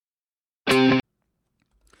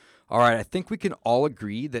All right, I think we can all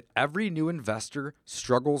agree that every new investor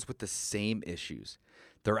struggles with the same issues.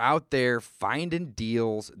 They're out there finding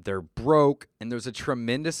deals, they're broke, and there's a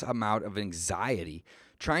tremendous amount of anxiety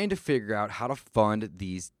trying to figure out how to fund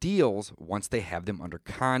these deals once they have them under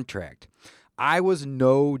contract. I was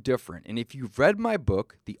no different. And if you've read my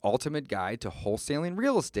book, The Ultimate Guide to Wholesaling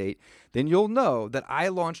Real Estate, then you'll know that I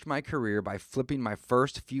launched my career by flipping my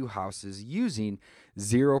first few houses using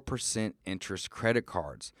 0% interest credit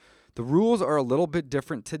cards. The rules are a little bit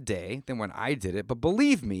different today than when I did it, but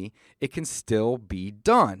believe me, it can still be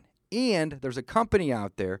done. And there's a company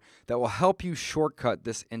out there that will help you shortcut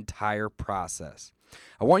this entire process.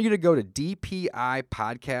 I want you to go to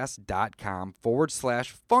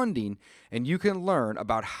dpipodcast.com/funding, and you can learn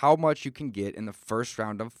about how much you can get in the first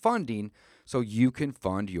round of funding so you can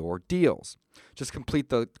fund your deals. Just complete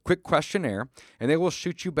the quick questionnaire, and they will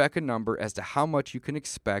shoot you back a number as to how much you can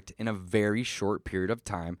expect in a very short period of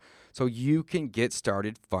time so you can get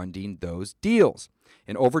started funding those deals.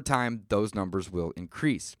 And over time, those numbers will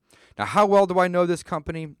increase. Now, how well do I know this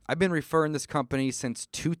company? I've been referring this company since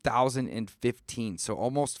 2015, so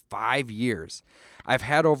almost 5 years. I've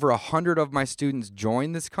had over 100 of my students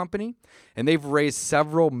join this company, and they've raised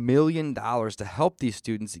several $1 million to help these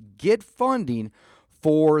students get funding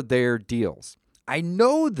for their deals. I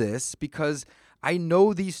know this because I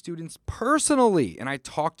know these students personally, and I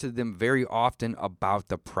talk to them very often about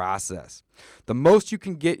the process. The most you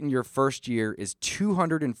can get in your first year is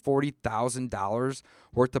 $240,000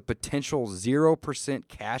 worth of potential 0%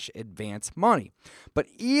 cash advance money. But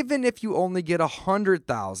even if you only get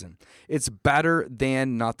 $100,000, it's better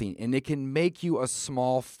than nothing, and it can make you a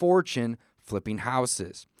small fortune flipping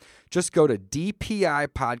houses. Just go to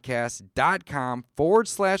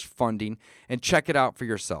dpipodcast.com/funding and check it out for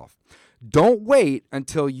yourself. Don't wait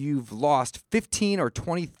until you've lost $15,000 or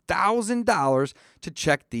 $20,000 to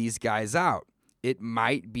check these guys out. It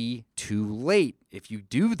might be too late if you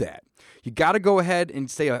do that. You got to go ahead and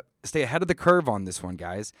stay ahead of the curve on this one,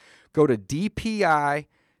 guys. Go to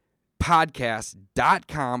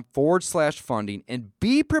dpipodcast.com/funding and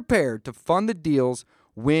be prepared to fund the deals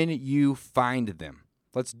when you find them.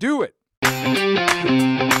 Let's do it.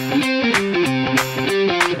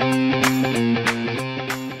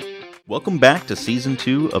 Welcome back to Season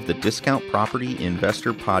 2 of the Discount Property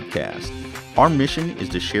Investor Podcast. Our mission is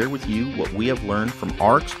to share with you what we have learned from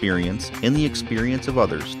our experience and the experience of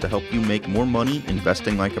others to help you make more money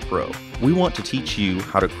investing like a pro. We want to teach you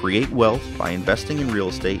how to create wealth by investing in real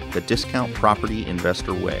estate the Discount Property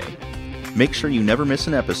Investor way. Make sure you never miss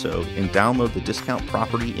an episode and download the Discount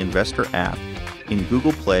Property Investor app in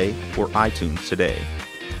Google Play or iTunes today.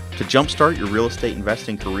 To jumpstart your real estate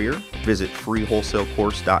investing career, visit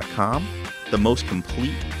freewholesalecourse.com, the most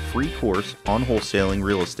complete free course on wholesaling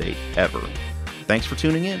real estate ever. Thanks for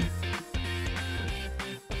tuning in.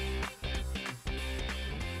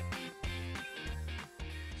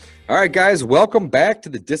 All right, guys, welcome back to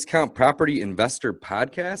the Discount Property Investor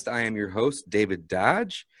Podcast. I am your host, David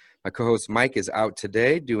Dodge. My co-host Mike is out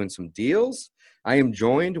today doing some deals. I am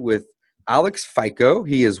joined with Alex Ficco.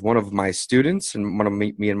 He is one of my students and one of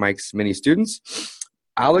me and Mike's many students.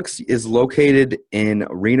 Alex is located in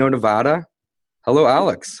Reno, Nevada. Hello,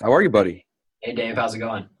 Alex. How are you, buddy? Hey, Dave. How's it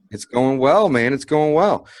going? It's going well, man. It's going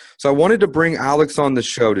well. So I wanted to bring Alex on the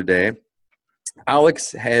show today.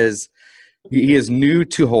 Alex he is new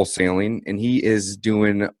to wholesaling, and he is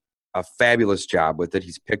doing a fabulous job with it.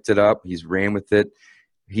 He's picked it up. He's ran with it.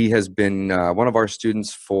 He has been one of our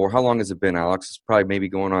students for, how long has it been, Alex? It's probably maybe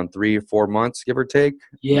going on 3 or 4 months, give or take.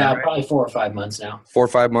 Yeah, probably 4 or 5 months now. 4 or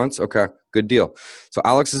 5 months? Okay, good deal. So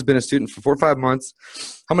Alex has been a student for 4 or 5 months.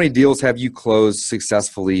 How many deals have you closed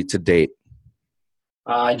successfully to date?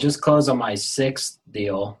 I just closed on my 6th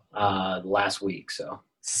deal last week.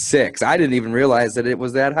 6. I didn't even realize that it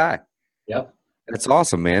was that high. Yep. That's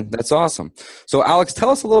awesome, man. That's awesome. So Alex, tell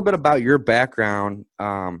us a little bit about your background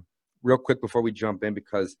real quick before we jump in,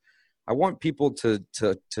 because I want people to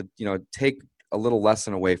take a little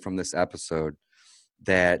lesson away from this episode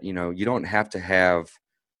that, you don't have to have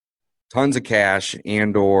tons of cash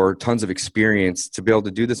and or tons of experience to be able to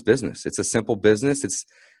do this business. It's a simple business.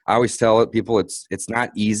 I always tell people it's not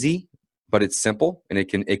easy, but it's simple, and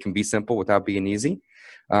it can be simple without being easy.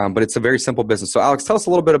 But it's a very simple business. So Alex, tell us a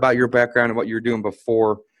little bit about your background and what you were doing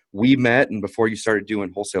before we met and before you started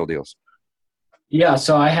doing wholesale deals. Yeah,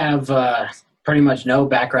 so I have pretty much no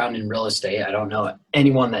background in real estate. I don't know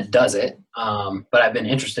anyone that does it, but I've been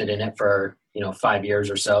interested in it for 5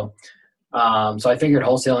 years or so. So I figured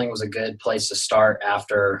wholesaling was a good place to start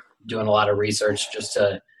after doing a lot of research, just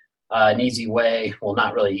to an easy way, well,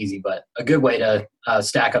 not really easy, but a good way to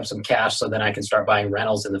stack up some cash so then I can start buying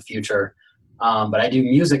rentals in the future. But I do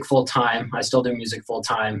music full time. I still do music full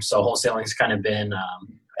time. So wholesaling's kind of been,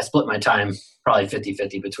 I split my time probably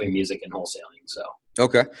 50-50 between music and wholesaling. So.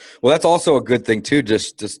 Okay. Well, that's also a good thing too.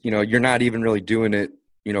 Just, you're not even really doing it,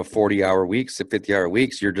 40-hour weeks, 50-hour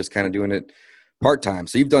weeks. You're just kind of doing it part-time.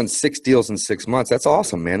 So you've done 6 deals in 6 months. That's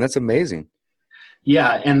awesome, man. That's amazing.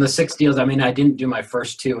 Yeah. And the 6 deals, I mean, I didn't do my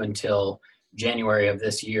first 2 until January of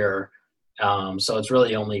this year. So it's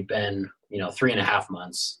really only been, 3.5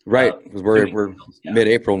 months. Right. Because we're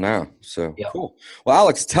mid-April now. So Cool. Well,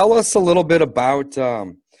 Alex, tell us a little bit about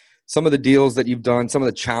some of the deals that you've done, some of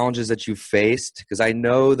the challenges that you've faced. Because I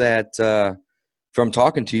know that from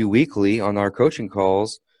talking to you weekly on our coaching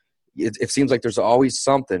calls, it seems like there's always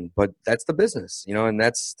something, but that's the business, and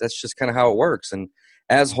that's just kind of how it works. And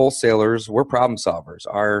as wholesalers, we're problem solvers.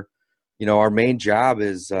 Our main job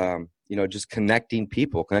is, just connecting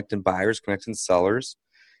people, connecting buyers, connecting sellers.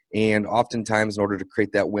 And oftentimes in order to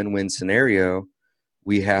create that win-win scenario,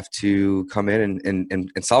 we have to come in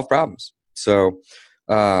and solve problems. So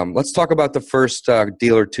let's talk about the first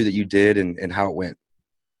deal or 2 that you did and how it went.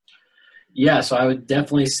 Yeah, so I would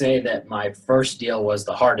definitely say that my first deal was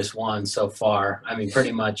the hardest one so far. I mean,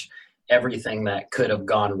 pretty much everything that could have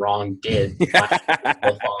gone wrong did.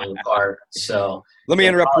 Falling apart. So let me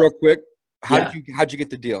interrupt real quick. How'd you get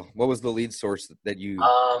the deal? What was the lead source that you?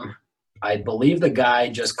 I believe the guy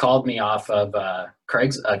just called me off of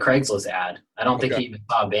Craigslist ad. I don't think he even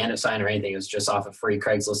saw a bandit sign or anything. It was just off a free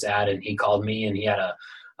Craigslist ad, and he called me, and he had a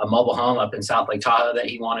mobile home up in South Lake Tahoe that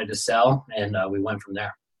he wanted to sell, and we went from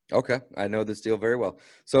there. Okay. I know this deal very well.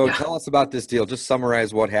 So tell us about this deal. Just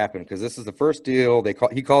summarize what happened, because this is the first deal.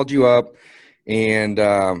 He called you up, and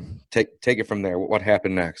take it from there. What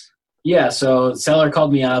happened next? Yeah. So the seller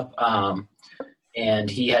called me up, and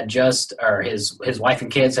he had his wife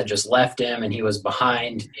and kids had just left him, and he was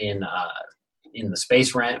behind in the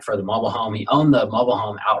space rent for the mobile home. He owned the mobile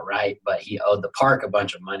home outright, but he owed the park a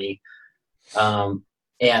bunch of money.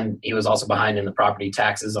 And he was also behind in the property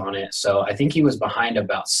taxes on it. So I think he was behind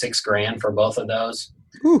about $6,000 for both of those.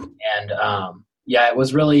 Whew. And it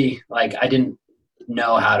was really like, I didn't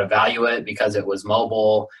know how to value it because it was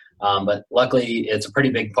mobile. But luckily it's a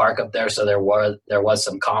pretty big park up there. So there was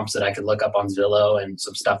some comps that I could look up on Zillow and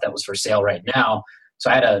some stuff that was for sale right now.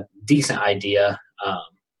 So I had a decent idea.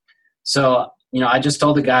 I just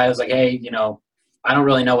told the guy, I was like, hey, I don't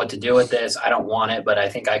really know what to do with this. I don't want it, but I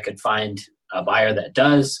think I could find a buyer that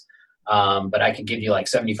does. But I could give you like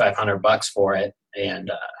 $7,500 for it.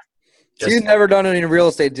 And so you've never done any real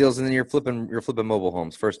estate deals, and then you're flipping mobile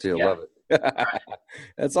homes. First deal. Love it.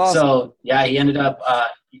 That's awesome. So he ended up,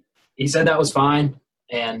 he said that was fine.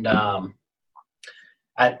 And,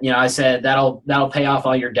 I said, that'll pay off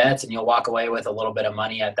all your debts and you'll walk away with a little bit of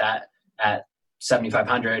money at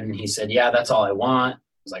 $7,500. And he said, yeah, that's all I want. I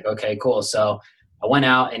was like, okay, cool. So I went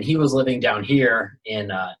out, and he was living down here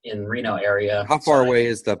in Reno area. How far away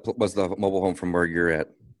was the mobile home from where you're at?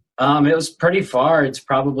 It was pretty far. It's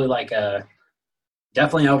probably like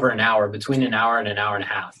definitely over an hour, between an hour and an hour and a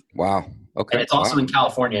half. Wow. Okay. And it's also in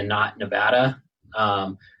California, not Nevada.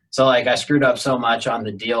 So like I screwed up so much on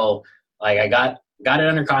the deal. Like I got it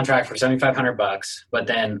under contract for $7,500, but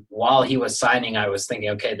then while he was signing, I was thinking,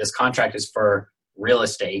 okay, this contract is for real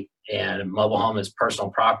estate and mobile home is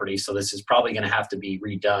personal property. So this is probably going to have to be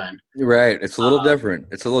redone. Right. It's a little different.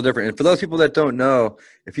 It's a little different. And for those people that don't know,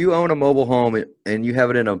 if you own a mobile home and you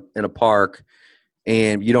have it in a park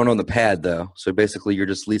and you don't own the pad though, so basically you're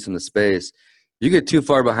just leasing the space, you get too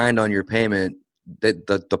far behind on your payment,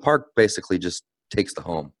 the park basically just takes the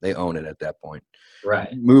home. They own it at that point. Right.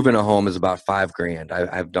 Moving a home is about $5,000.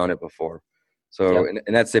 I've done it before. So, yep.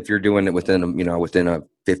 and that's if you're doing it within a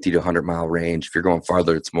 50 to 100 mile range. If you're going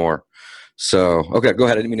farther, it's more. So, okay, go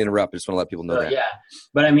ahead. I didn't mean to interrupt. I just want to let people know that. Yeah.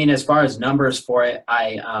 But I mean, as far as numbers for it,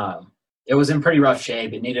 it was in pretty rough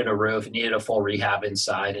shape. It needed a roof. It needed a full rehab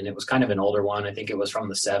inside. And it was kind of an older one. I think it was from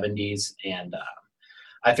the 70s. And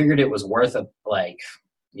I figured it was worth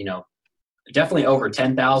definitely over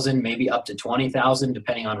 10,000, maybe up to 20,000,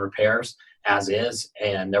 depending on repairs as is.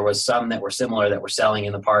 And there was some that were similar that were selling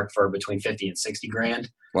in the park for between 50 and 60 grand.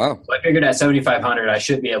 Wow. So I figured at 7,500, I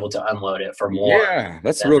should be able to unload it for more. Yeah.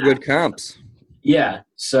 That's real good comps. Yeah.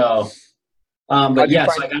 So, so I got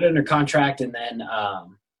it under contract, and then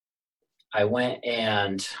I went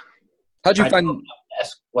and how'd you find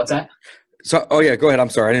what's that? So, go ahead. I'm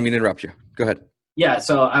sorry. I didn't mean to interrupt you. Go ahead. Yeah.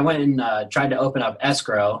 So I went and tried to open up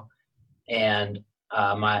escrow, and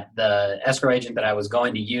the escrow agent that I was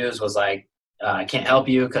going to use was like, I can't help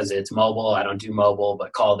you because it's mobile. I don't do mobile,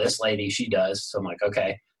 but call this lady. She does. So I'm like,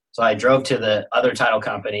 okay. So I drove to the other title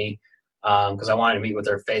company because I wanted to meet with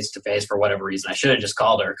her face to face for whatever reason. I should have just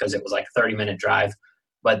called her because it was like a 30-minute drive.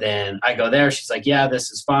 But then I go there. She's like, yeah,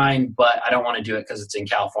 this is fine, but I don't want to do it because it's in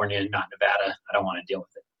California and not Nevada. I don't want to deal with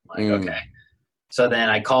it. I'm like, okay. So then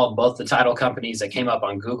I called both the title companies that came up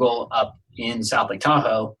on Google up in South Lake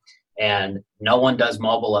Tahoe, and no one does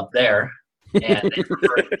mobile up there. And they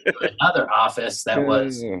referred me to another office that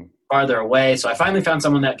was farther away. So I finally found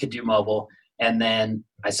someone that could do mobile. And then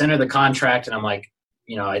I sent her the contract, and I'm like,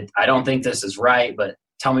 I don't think this is right, but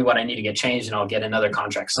tell me what I need to get changed, and I'll get another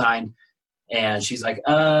contract signed. And she's like,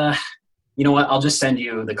 you know what? I'll just send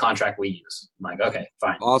you the contract we use. I'm like, okay,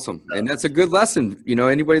 fine. Awesome. And that's a good lesson.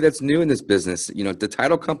 Anybody that's new in this business, the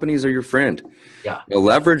title companies are your friend. Yeah.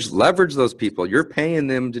 Leverage those people. You're paying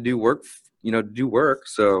them to do work,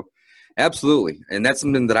 So absolutely. And that's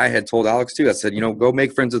something that I had told Alex too. I said, go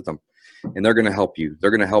make friends with them, and they're going to help you.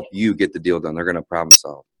 They're going to help you get the deal done. They're going to problem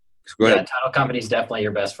solve. So go ahead. Title company is definitely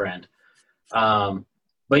your best friend.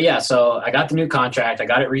 But yeah, so I got the new contract. I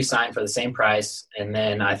got it re-signed for the same price, and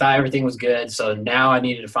then I thought everything was good. So now I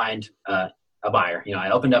needed to find a buyer.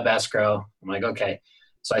 I opened up escrow. I'm like, okay.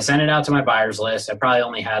 So I sent it out to my buyers list. I probably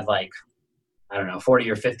only had 40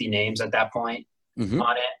 or 50 names at that point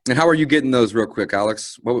on it. And how are you getting those real quick,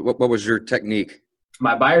 Alex? What was your technique?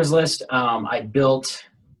 My buyers list, I built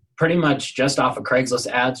pretty much just off of Craigslist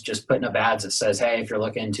ads, just putting up ads that says, hey, if you're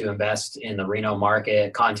looking to invest in the Reno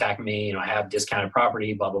market, contact me. I have discounted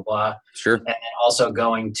property, blah, blah, blah. Sure. And then also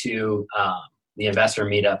going to the investor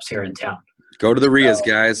meetups here in town. Go to the RIAs,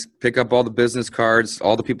 guys. Pick up all the business cards.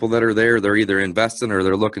 All the people that are there, they're either investing or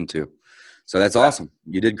they're looking to. So that's awesome.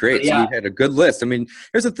 You did great. So you had a good list. I mean,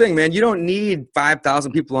 here's the thing, man. You don't need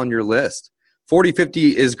 5,000 people on your list. 40,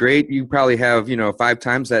 50 is great. You probably have, 5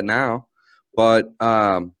 times that now. But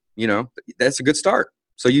that's a good start.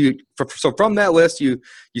 So so from that list, you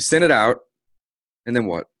send it out, and then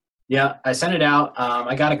what? Yeah, I sent it out.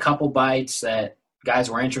 I got a couple bites that guys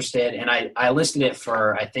were interested, and I listed it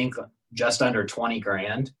for, I think, just under 20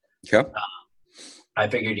 grand. Okay. I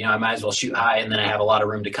figured, I might as well shoot high, and then I have a lot of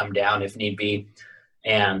room to come down if need be.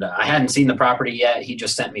 And I hadn't seen the property yet. He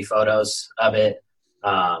just sent me photos of it.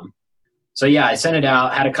 So yeah, I sent it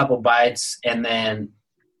out, had a couple bites, and then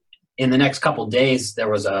in the next couple of days, there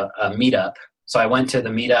was a meetup. So I went to the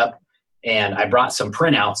meetup, and I brought some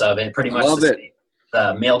printouts of it, pretty much the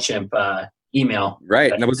MailChimp email.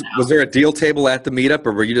 Right. Now, was there a deal table at the meetup,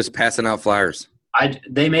 or were you just passing out flyers?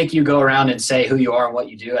 They make you go around and say who you are and what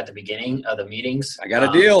you do at the beginning of the meetings. I got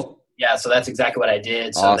a deal. Yeah, so that's exactly what I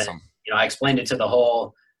did. So awesome. Then, I explained it to the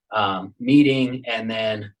whole meeting, and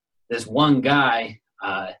then this one guy,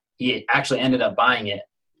 he actually ended up buying it,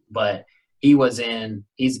 but he's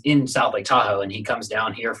in South Lake Tahoe, and he comes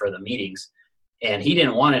down here for the meetings, and he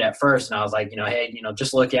didn't want it at first. And I was like, hey,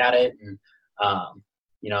 just look at it. And,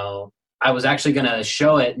 I was actually going to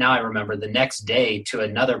show it. Now I remember the next day to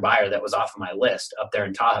another buyer that was off of my list up there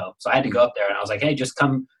in Tahoe. So I had to go up there, and I was like, hey, just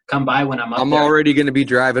come by when I'm up there. I'm already going to be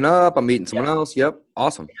driving up. I'm meeting someone else. Yep.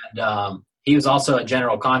 Awesome. And, he was also a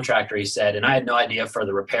general contractor, he said, and I had no idea for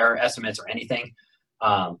the repair estimates or anything.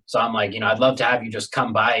 So I'm like, I'd love to have you just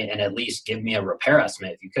come by and at least give me a repair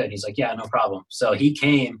estimate if you could. And he's like, yeah, no problem. So he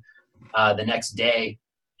came the next day,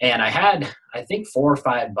 and I had, I think, 4 or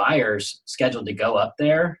 5 buyers scheduled to go up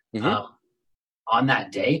there on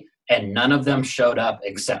that day, and none of them showed up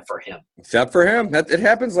except for him. Except for him. It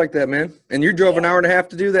happens like that, man. And you drove an hour and a half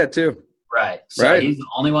to do that too. Right. So he's the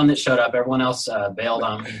only one that showed up. Everyone else bailed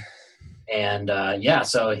on me. And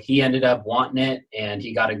so he ended up wanting it, and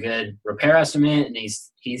he got a good repair estimate, and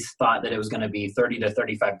he's thought that it was going to be 30 to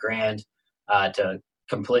 35 grand to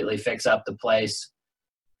completely fix up the place.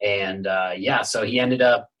 And so he ended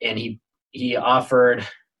up, and he offered,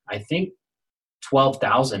 I think,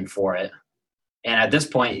 12,000 for it. And at this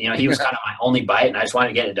point, he was kind of my only bite, and I just wanted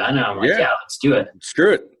to get it done. And I'm like, yeah let's do it.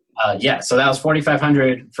 Screw it. So that was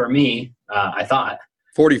 4,500 for me. I thought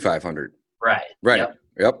 4,500. Right.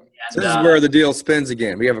 Yep. So this is where the deal spins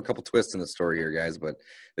again. We have a couple twists in the story here, guys, but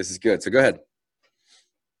this is good. So go ahead.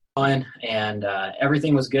 And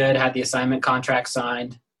everything was good. Had the assignment contract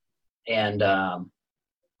signed, and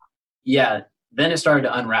then it started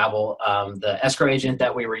to unravel. The escrow agent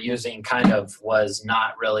that we were using kind of was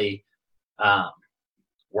not really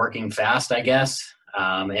working fast, I guess.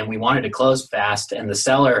 And we wanted to close fast, and the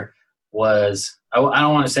seller was, I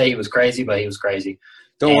don't want to say he was crazy, but he was crazy.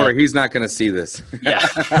 Don't worry, he's not going to see this. Yeah.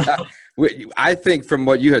 I think from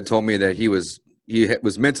what you had told me that he was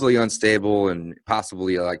mentally unstable and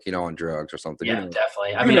possibly on drugs or something. Yeah,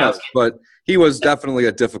 definitely. But he was definitely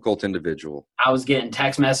a difficult individual. I was getting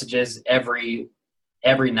text messages every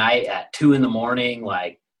night at 2 a.m,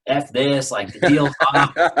 like, F this, like the deal's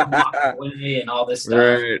off, I'm walking away and all this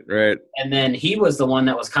stuff. Right. And then he was the one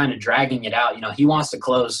that was kind of dragging it out. He wants to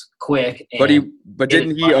close quick. But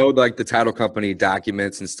didn't he owe like the title company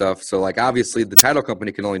documents and stuff? So like obviously the title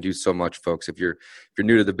company can only do so much, folks. If you're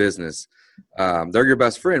new to the business, they're your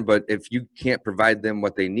best friend. But if you can't provide them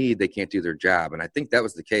what they need, they can't do their job. And I think that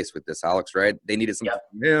was the case with this, Alex. Right? They needed something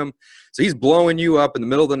from him, so he's blowing you up in the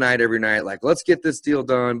middle of the night every night, like let's get this deal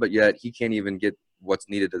done. But yet he can't even get what's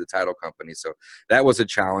needed to the title company. So that was a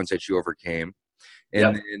challenge that you overcame.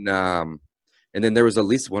 And then there was at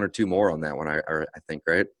least one or two more on that one, I think,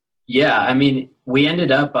 right? Yeah, I mean, we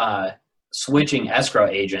ended up switching escrow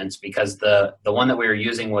agents because the one that we were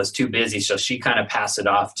using was too busy, so she kind of passed it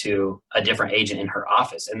off to a different agent in her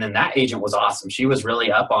office. And then that agent was awesome. She was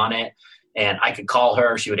really up on it, and I could call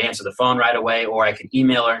her. She would answer the phone right away, or I could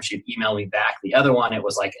email her, and she'd email me back. The other one, it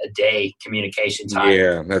was like a day communication time.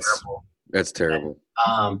 Yeah, that's terrible.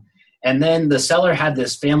 And then the seller had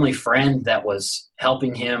this family friend that was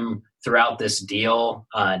helping him throughout this deal,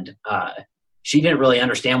 and she didn't really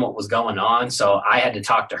understand what was going on, so I had to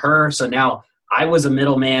talk to her. So now I was a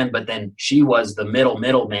middleman, but then she was the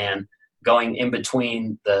middleman going in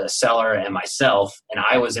between the seller and myself, and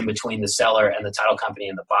I was in between the seller and the title company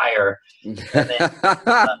and the buyer. And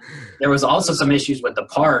then, there was also some issues with the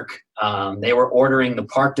park. They were ordering the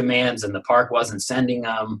park demands, and the park wasn't sending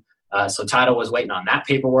them. So title was waiting on that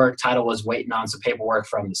paperwork. Title was waiting on some paperwork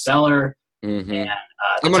from the seller. Mm-hmm. And,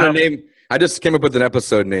 I'm going to name – I just came up with an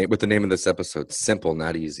episode name with the name of this episode. Simple,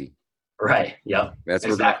 not easy. Right. Yep. That's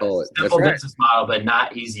what we call it. Simple business model, but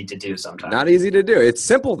not easy to do sometimes. Not easy to do. It's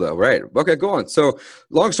simple though, right? Okay, go on. So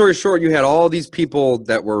long story short, you had all these people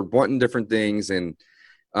that were wanting different things. And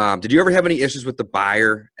did you ever have any issues with the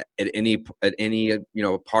buyer at any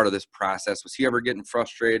part of this process? Was he ever getting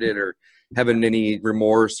frustrated or having any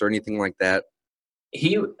remorse or anything like that?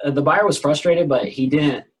 The buyer was frustrated, but he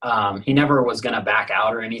didn't. He never was going to back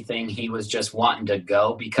out or anything. He was just wanting to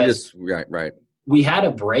go because right. We had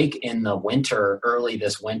a break in the winter, early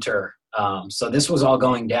this winter. So this was all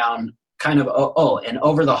going down kind of. And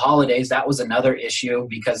over the holidays, that was another issue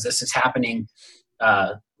because this is happening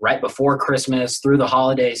right before Christmas through the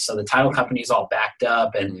holidays. So the title company's all backed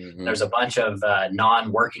up, and there's a bunch of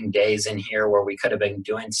non-working days in here where we could have been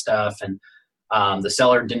doing stuff. And the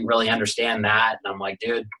seller didn't really understand that. And I'm like,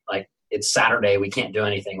 dude, like it's Saturday. We can't do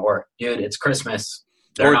anything. Or dude, it's Christmas.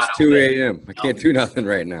 Or it's 2 a.m. I can't do nothing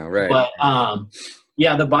right now. Right. But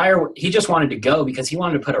the buyer, he just wanted to go because he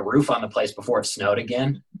wanted to put a roof on the place before it snowed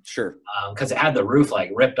again. Sure. Because it had the roof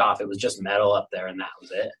like ripped off. It was just metal up there and that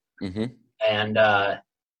was it. Mm-hmm. And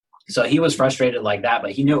so he was frustrated like that,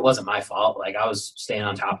 but he knew it wasn't my fault. Like I was staying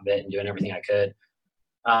on top of it and doing everything I could.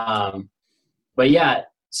 But yeah,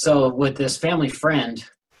 so with this family friend,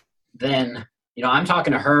 then, I'm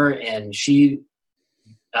talking to her and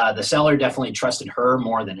the seller definitely trusted her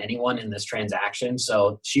more than anyone in this transaction.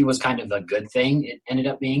 So she was kind of a good thing. It ended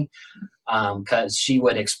up being because she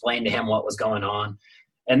would explain to him what was going on.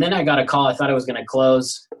 And then I got a call. I thought it was going to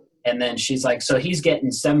close. And then she's like, so he's getting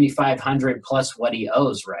 $7,500 plus what he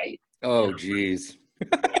owes, right? Oh, geez.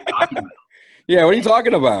 Yeah. What are you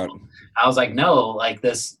talking about? I was like, no, like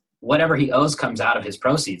this, whatever he owes comes out of his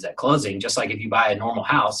proceeds at closing. Just like if you buy a normal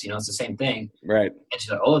house, it's the same thing. Right. And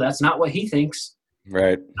she's like, oh, that's not what he thinks.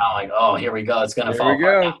 Right. I'm like, oh, here we go. It's going to fall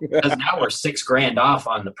apart because now we're $6,000 off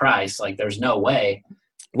on the price. Like there's no way.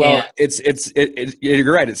 Well, you're right. It's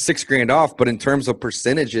 $6,000 off, but in terms of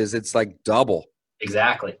percentages, it's like double.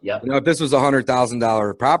 Exactly. Yep. If this was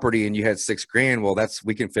 $100,000 property and you had $6,000, well,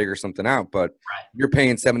 we can figure something out. But You're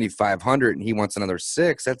paying $7,500 and he wants another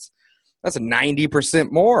 $6,000. That's a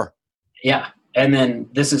 90% more. Yeah. And then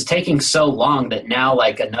this is taking so long that now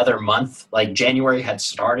like another month, like January had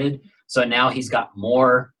started. So now he's got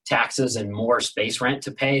more taxes and more space rent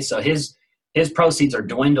to pay. So his proceeds are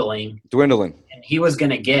dwindling. And he was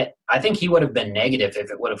going to get, I think he would have been negative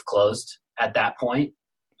if it would have closed at that point.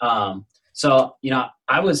 So,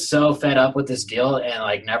 I was so fed up with this deal and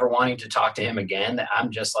like never wanting to talk to him again that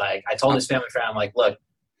I'm just like, I told his family friend, I'm like, look,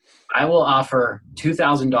 I will offer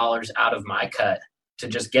 $2,000 out of my cut to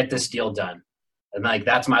just get this deal done. And like,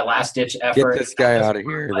 that's my last ditch effort. Get this guy out of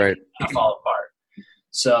here. Right. I'll fall apart.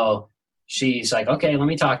 So she's like, okay, let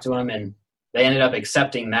me talk to him. And they ended up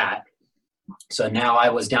accepting that. So now I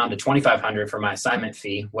was down to $2,500 for my assignment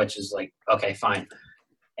fee, which is like, okay, fine.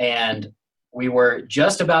 And we were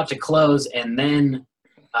just about to close. And then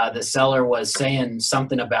the seller was saying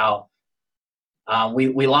something about,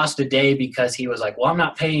 we lost a day because he was like, well, I'm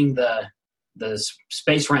not paying the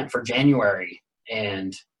space rent for January.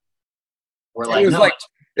 And we're like,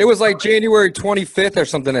 it was like January 25th or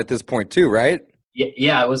something at this point too, right?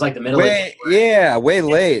 Yeah, it was like the middle of way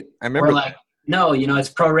late. I remember. We're like, no, it's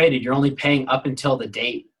prorated. You're only paying up until the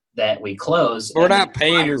date that we close. We're not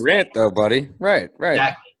paying your rent though, buddy. Right.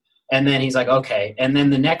 Exactly. And then he's like, okay. And then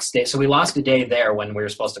the next day, so we lost a day there when we were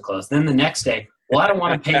supposed to close. Then the next day, well, I don't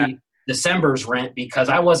want to pay December's rent because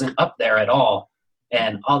I wasn't up there at all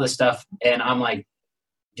and all this stuff. And I'm like,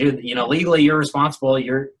 dude, legally you're responsible.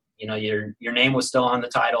 Your name was still on the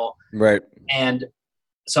title. Right. And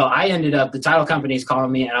so I ended up, the title company's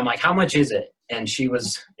calling me and I'm like, how much is it? And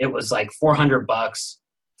it was like $400,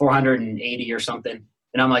 480 or something.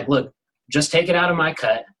 And I'm like, look, just take it out of my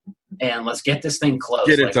cut and let's get this thing closed.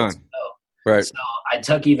 Get it done. Right. So I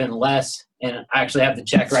took even less, and I actually have the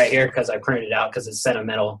check right here because I printed it out because it's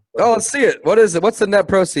sentimental. Oh, let's see it. What is it? What's the net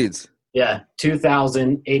proceeds? Yeah,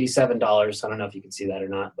 $2,087. I don't know if you can see that or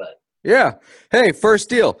not, but yeah. Hey, first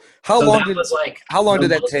deal. How long did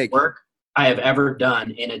that take? Work I have ever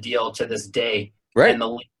done in a deal to this day, right? In the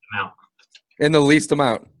least amount. In the least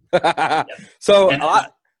amount. Yeah. So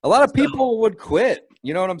a lot of people would quit.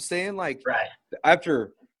 You know what I'm saying? Like, right.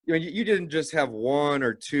 After you didn't just have one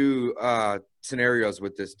or two scenarios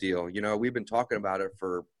with this deal. We've been talking about it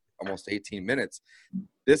for almost 18 minutes.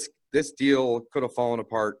 This deal could have fallen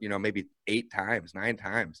apart, maybe 8 times, 9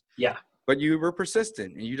 times. Yeah. But you were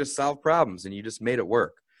persistent and you just solved problems and you just made it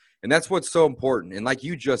work. And that's what's so important. And like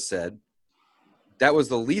you just said, that was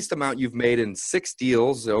the least amount you've made in 6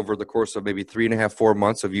 deals over the course of maybe 3.5, 4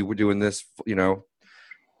 months of you were doing this,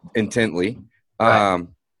 intently. Right.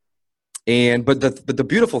 But the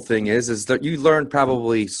beautiful thing is that you learned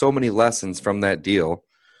probably so many lessons from that deal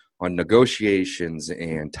on negotiations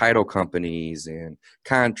and title companies and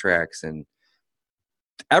contracts and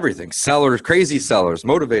everything. Sellers, crazy sellers,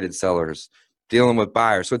 motivated sellers, dealing with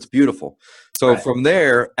buyers. So it's beautiful. So From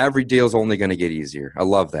there, every deal is only going to get easier. I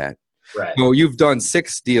love that. Right. So you've done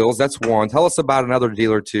 6 deals. That's one. Tell us about another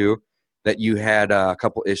deal or two that you had a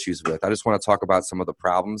couple issues with. I just want to talk about some of the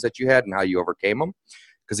problems that you had and how you overcame them.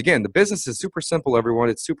 Because again, the business is super simple, everyone.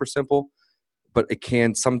 It's super simple, but it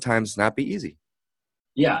can sometimes not be easy.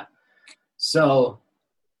 Yeah. So,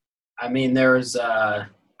 I mean,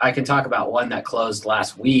 I can talk about one that closed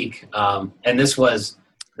last week. And this was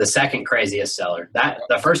the second craziest seller.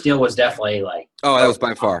 The first deal was definitely like. Oh, that was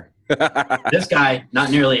by far. This guy,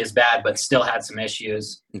 not nearly as bad, but still had some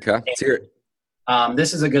issues. Okay. Let's hear it.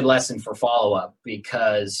 This is a good lesson for follow-up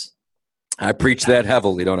because. I preach that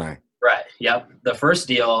heavily, don't I? Right. Yep. The first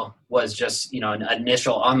deal was just, an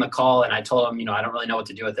initial on the call. And I told him, I don't really know what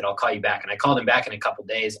to do with it. I'll call you back. And I called him back in a couple of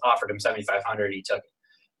days, offered him $7,500. He took it.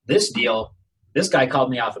 This deal, this guy called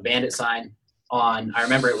me off a bandit sign I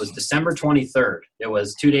remember it was December 23rd. It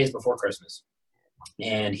was 2 days before Christmas.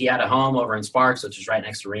 And he had a home over in Sparks, which is right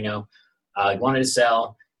next to Reno. He wanted to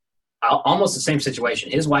sell. Almost the same situation.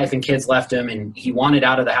 His wife and kids left him and he wanted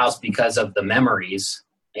out of the house because of the memories.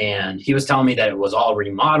 And he was telling me that it was all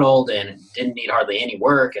remodeled and it didn't need hardly any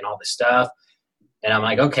work and all this stuff. And I'm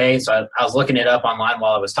like, okay. So I was looking it up online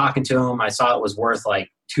while I was talking to him. I saw it was worth like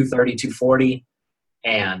 $230, $240.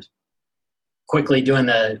 And quickly doing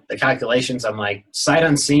the calculations, I'm like, sight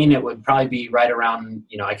unseen, it would probably be right around,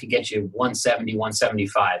 I could get you 170,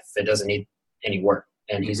 175 if it doesn't need any work.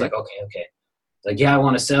 And he's like, okay. He's like, yeah, I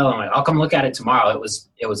want to sell. I'm like, I'll come look at it tomorrow. It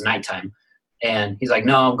was nighttime. And he's like,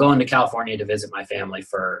 no, I'm going to California to visit my family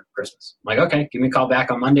for Christmas. I'm like, okay, give me a call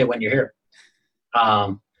back on Monday when you're here.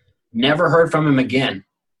 Never heard from him again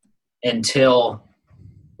until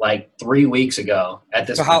like 3 weeks ago at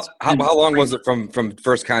this point. How long was it from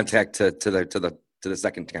first contact to the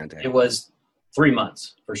second contact? It was 3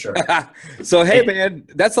 months for sure. So, hey, man,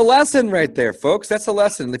 that's a lesson right there, folks. That's a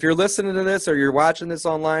lesson. If you're listening to this or you're watching this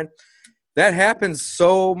online, that happens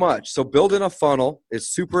so much. So building a funnel is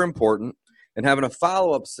super important. And having a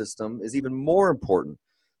follow-up system is even more important.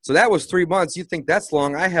 So that was 3 months. You think that's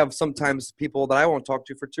long. I have sometimes people that I won't talk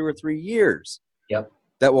to for 2 or 3 years. Yep.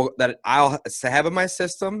 That I'll have in my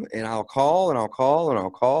system, and I'll call, and I'll call, and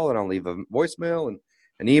I'll call, and I'll leave a voicemail and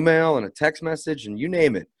an email and a text message, and you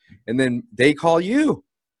name it. And then they call you.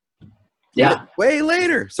 Yeah. Way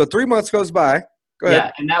later. So 3 months goes by. Go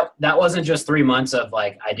ahead. Yeah, and that wasn't just 3 months of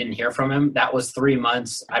like I didn't hear from him. That was 3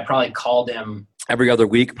 months. I probably called him every other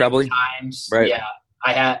week, probably. Times. Right. Yeah.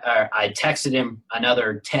 I texted him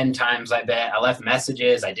another 10 times, I bet. I left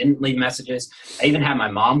messages. I didn't leave messages. I even had my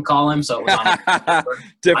mom call him, so it was on my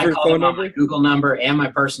different phone number, my Google number and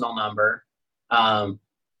my personal number.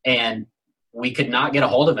 And we could not get a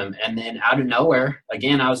hold of him. And then out of nowhere,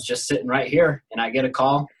 again, I was just sitting right here, and I get a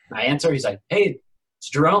call. I answer. He's like, "Hey, it's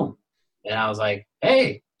Jerome." And I was like,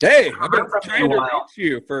 Hey, I've been trying to reach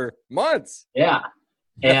you for months. Yeah.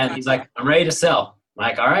 And he's like, I'm ready to sell. I'm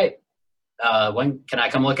like, all right. when can I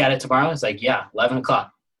come look at it tomorrow? It's like, yeah, 11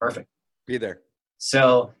 o'clock. Perfect. Be there.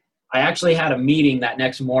 So I actually had a meeting that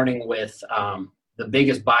next morning with the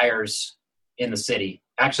biggest buyers in the city,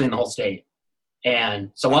 actually in the whole state.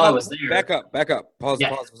 And so while I was there, back up, pause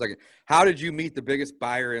for a second. How did you meet the biggest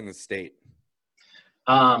buyer in the state?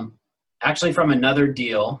 Actually from another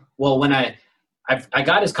deal. Well, when I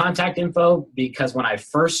got his contact info because when I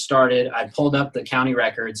first started, I pulled up the county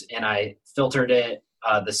records and I filtered it,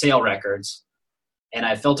 the sale records, and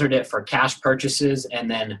I filtered it for cash purchases and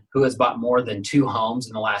then who has bought more than 2 homes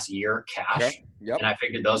in the last year cash. Okay. Yep. And I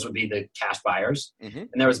figured those would be the cash buyers. Mm-hmm.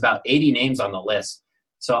 And there was about 80 names on the list.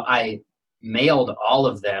 So I mailed all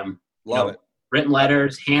of them. Love it. Written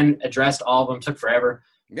letters, hand addressed all of them, took forever.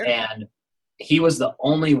 Yeah. And he was the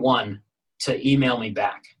only one to email me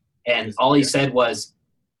back. And all he said was,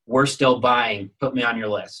 we're still buying. Put me on your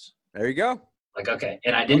list. There you go. Like, okay.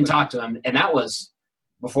 And I didn't talk to him. And that was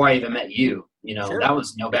before I even met you. Sure. That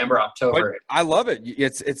was November, October. But I love it.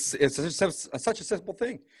 It's such a simple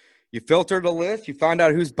thing. You filtered a list, you find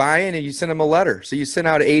out who's buying, and you send them a letter. So you send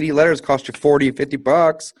out 80 letters, cost you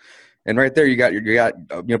 $40-$50, and right there you got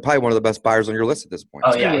probably one of the best buyers on your list at this point.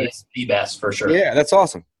 Oh yeah, it's the best for sure. Yeah, that's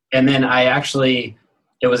awesome. And then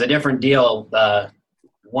it was a different deal, the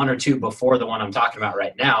 1 or 2 before the one I'm talking about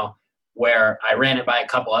right now, where I ran it by a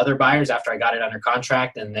couple other buyers after I got it under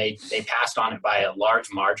contract, and they passed on it by a large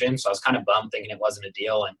margin. So I was kind of bummed thinking it wasn't a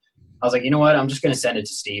deal. And I was like, you know what? I'm just going to send it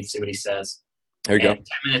to Steve, see what he says. There you go. 10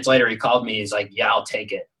 minutes later, he called me. He's like, yeah, I'll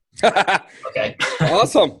take it. Okay.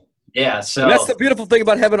 Awesome. Yeah. So and that's the beautiful thing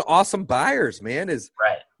about having awesome buyers, man, is,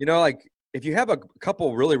 right. Like if you have a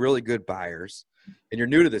couple really, really good buyers and you're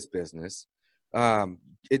new to this business,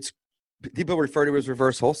 it's people refer to it as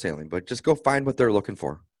reverse wholesaling, but just go find what they're looking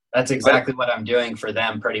for. That's exactly what I'm doing for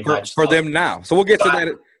them pretty much. For them now. So we'll get to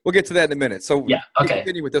that. We'll get to that in a minute. So yeah. Okay.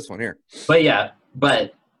 Continue with this one here.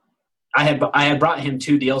 But I had brought him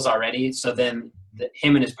 2 deals already. So then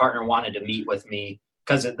him and his partner wanted to meet with me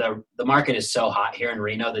because the market is so hot here in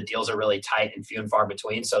Reno. The deals are really tight and few and far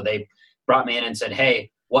between. So they brought me in and said,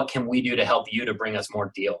 hey, what can we do to help you to bring us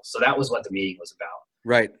more deals? So that was what the meeting was about.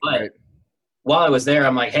 Right. But while I was there,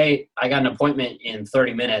 I'm like, hey, I got an appointment in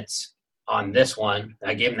 30 minutes on this one.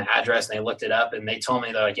 I gave them the address and they looked it up and they told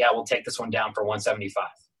me, they're like, yeah, we'll take this one down for 175.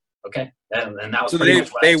 Okay. And that was so pretty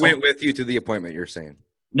much what they went with you to the appointment, you're saying?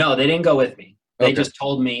 No, they didn't go with me. They Okay. just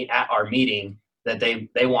told me at our meeting that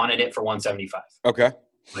they wanted it for 175. Okay. I'm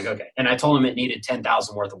like, okay. And I told them it needed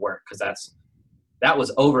 10,000 worth of work because that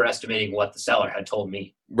was overestimating what the seller had told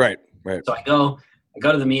me. Right. So I go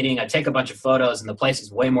to the meeting, I take a bunch of photos, and the place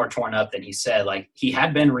is way more torn up than he said. Like he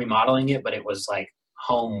had been remodeling it, but it was like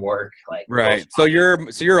home work. Like right. So your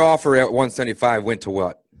offer at 175 went to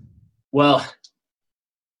what? Well,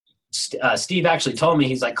 Steve actually told me,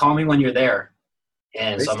 he's like, call me when you're there.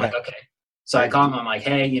 And so I'm like, okay. So I call him. I'm like,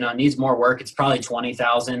 hey, it needs more work. It's probably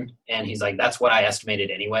 20,000. And he's like, that's what I estimated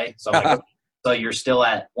anyway. So I'm like, okay. So you're still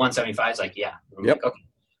at 175? He's like, yeah. I'm like, okay.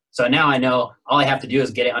 So now I know all I have to do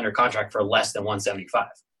is get it under contract for less than 175.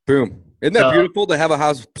 Boom. Isn't that beautiful to have a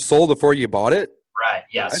house sold before you bought it? Right.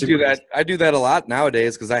 Yeah. I do that a lot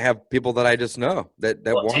nowadays because I have people that I just know that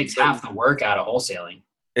want. It takes half the work out of wholesaling.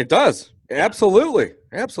 It does. Absolutely.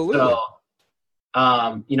 Absolutely.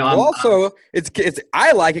 So,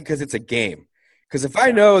 I like it because it's a game. Because if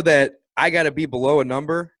I know that I got to be below a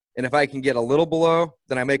number, and if I can get a little below,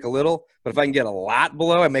 then I make a little. But if I can get a lot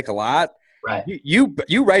below, I make a lot. Right. You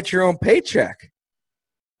write your own paycheck.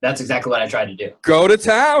 That's exactly what I tried to do. Go to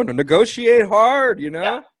town and negotiate hard.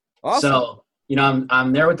 Yeah. Awesome. So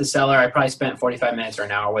I'm there with the seller. I probably spent 45 minutes or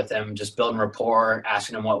an hour with him, just building rapport,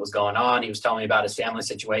 asking him what was going on. He was telling me about his family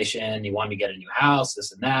situation. He wanted me to get a new house,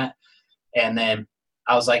 this and that. And then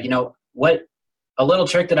I was like, what a little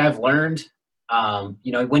trick that I've learned,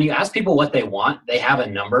 when you ask people what they want, they have a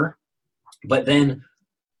number, but then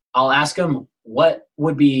I'll ask them what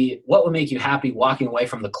would make you happy walking away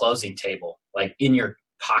from the closing table, like in your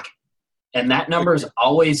pocket. And that number is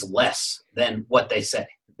always less than what they say.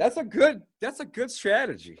 That's a good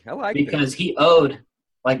strategy. I like it. Because he owed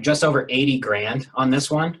like just over 80 grand on this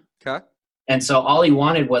one. Okay. And so all he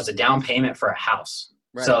wanted was a down payment for a house.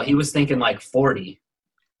 Right. So he was thinking like 40.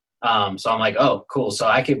 So I'm like, oh, cool. So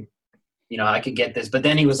I could get this. But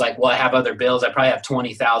then he was like, well, I have other bills. I probably have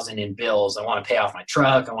 20,000 in bills. I want to pay off my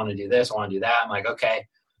truck. I want to do this. I want to do that. I'm like, okay.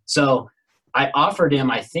 So I offered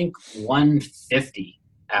him, I think 150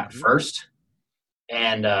 at first.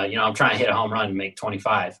 And, I'm trying to hit a home run and make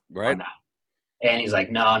 25 on that. And he's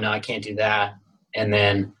like, no, I can't do that. And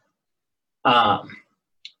then,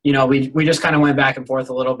 we just kind of went back and forth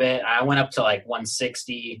a little bit. I went up to like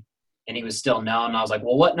 160 and he was still no. And I was like,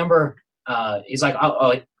 well, what number he's like,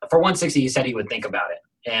 oh, for 160, he said he would think about it.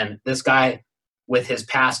 And this guy, with his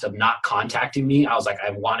past of not contacting me, I was like,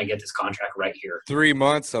 I want to get this contract right here. 3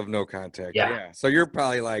 months of no contact. Yeah. So you're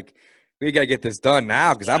probably like, we got to get this done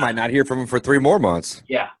now because I might not hear from him for 3 more months.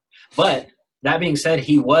 Yeah. But that being said,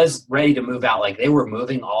 he was ready to move out. Like, they were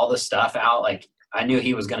moving all the stuff out. Like, I knew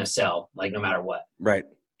he was going to sell, like, no matter what. Right.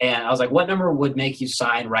 And I was like, what number would make you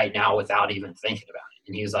sign right now without even thinking about it?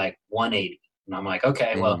 And he was like, 180. And I'm like,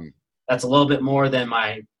 okay, well, that's a little bit more than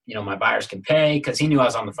my buyers can pay, because he knew I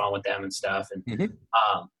was on the phone with them and stuff. And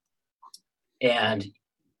and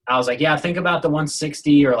I was like, yeah, think about the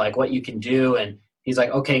 160 or like what you can do. And he's like,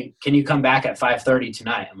 okay, can you come back at 5:30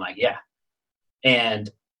 tonight? I'm like, yeah. And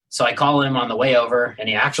so I call him on the way over, and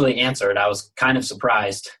he actually answered. I was kind of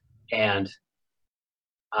surprised. And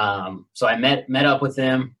so I met up with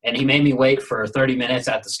him, and he made me wait for 30 minutes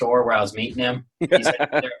at the store where I was meeting him. He said there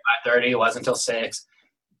at 5:30. It wasn't until 6.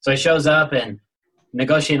 So he shows up and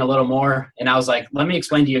negotiating a little more. And I was like, let me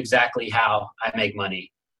explain to you exactly how I make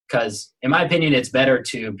money. Because in my opinion, it's better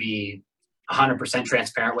to be 100%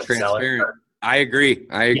 transparent with the seller. I agree.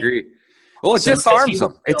 Well, it disarms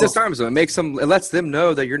them. It disarms them. It lets them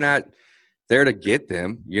know that you're not there to get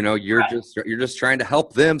them. You're just trying to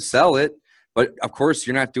help them sell it. But of course,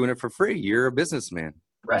 you're not doing it for free. You're a businessman.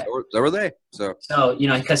 Right. So were they. So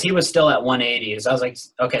because he was still at 180. So I was like,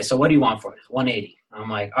 okay, so what do you want for it? 180. I'm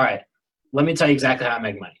like, all right, let me tell you exactly how I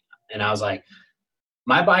make money. And I was like,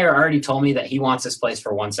 my buyer already told me that he wants this place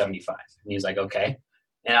for 175. And he was like, okay.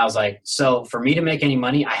 And I was like, so for me to make any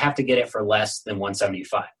money, I have to get it for less than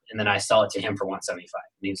 175. And then I sell it to him for 175.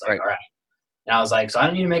 And he was like, all right. And I was like, so I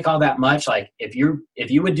don't need to make all that much. Like, if you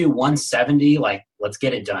would do 170, like, let's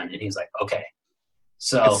get it done. And he's like, okay.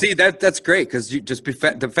 So see, that's great, because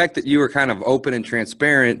the fact that you were kind of open and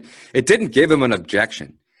transparent, it didn't give him an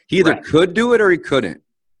objection. He either could do it or he couldn't.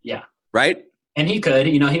 Yeah. Right. And he could,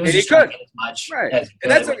 he was just trying to get as much. Right. As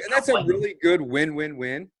and that's a really good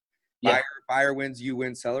win-win-win. Yeah. Buyer wins, you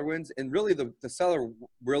win, seller wins. And really the seller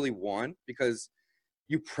really won, because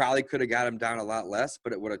you probably could have got him down a lot less,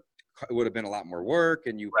 but it would have been a lot more work.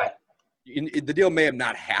 And the deal may have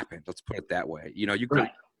not happened. Let's put it that way. You could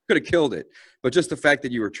have killed it, but just the fact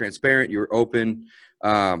that you were transparent, you were open,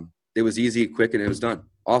 it was easy, quick, and it was done.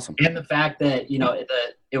 Awesome. And the fact that,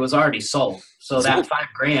 it was already sold. So that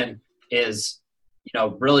 $5,000 is,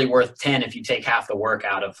 really worth 10 if you take half the work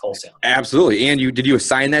out of wholesale. Absolutely. And did you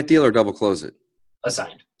assign that deal or double close it?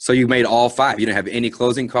 Assigned. So you made all 5. You didn't have any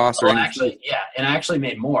closing costs or anything? And I actually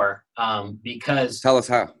made more because. Tell us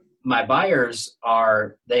how. My buyers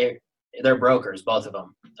they're brokers, both of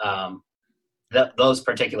them. Those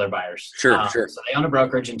particular buyers. Sure. So they own a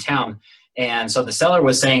brokerage in town. And so the seller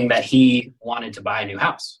was saying that he wanted to buy a new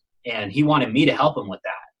house, and he wanted me to help him with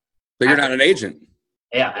that. But you're not an agent.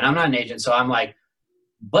 Yeah, and I'm not an agent. So I'm like,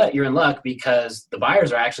 but you're in luck, because the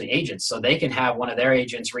buyers are actually agents. So they can have one of their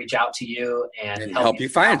agents reach out to you and help you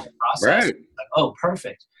find the process. Right. Like, oh,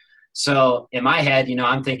 perfect. So in my head,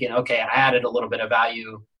 I'm thinking, okay, I added a little bit of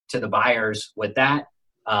value to the buyers with that.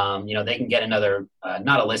 They can get another,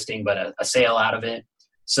 not a listing, but a sale out of it.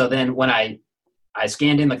 So then when I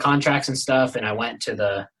scanned in the contracts and stuff, and I went to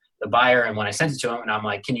the buyer, and when I sent it to him, and I'm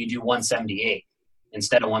like, can you do 178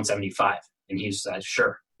 instead of 175? And he said,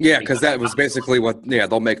 sure. Yeah, because that was basically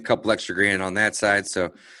they'll make a couple extra grand on that side.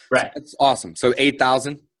 So that's awesome. So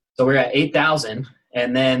 8,000. So we're at 8,000.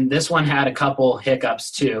 And then this one had a couple hiccups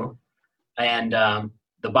too. And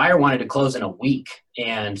the buyer wanted to close in a week,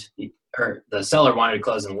 or the seller wanted to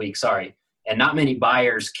close in a week, sorry. And not many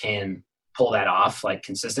buyers can pull that off like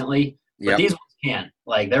consistently, but these ones can.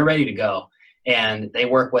 Like, they're ready to go. And they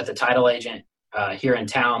work with a title agent here in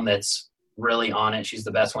town that's really on it. She's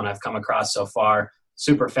the best one I've come across so far.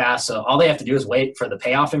 Super fast. So all they have to do is wait for the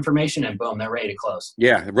payoff information, and boom, they're ready to close.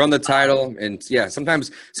 Yeah, run the title, and sometimes.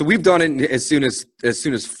 So we've done it as soon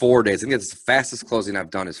as 4 days. I think it's the fastest closing I've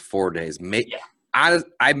done is 4 days.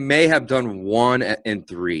 I may have done 1 in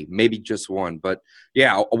 3, maybe just 1, but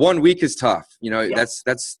 1 week is tough.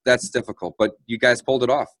 That's difficult, but you guys pulled it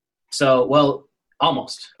off. So, well,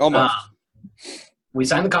 almost. We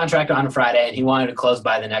signed the contract on a Friday, and he wanted to close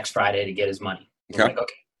by the next Friday to get his money. Okay. Like,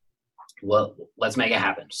 okay, well, let's make it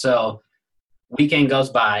happen. So weekend goes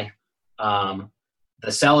by.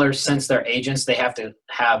 The sellers, since they're agents, they have to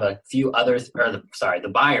have a few other,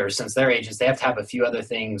 the buyers, since they're agents, they have to have a few other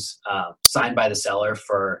things signed by the seller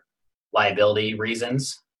for liability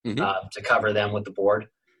reasons to cover them with the board.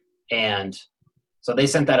 And so they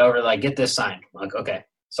sent that over, like, get this signed. I'm like, okay.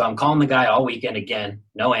 So I'm calling the guy all weekend again.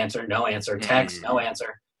 No answer, text, no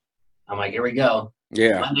answer. I'm like, here we go.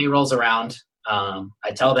 Yeah. Monday rolls around.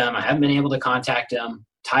 I tell them I haven't been able to contact him.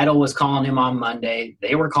 Title was calling him on Monday.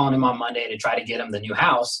 They were calling him on Monday to try to get him the new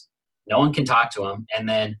house. No one can talk to him. And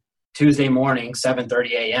then Tuesday morning,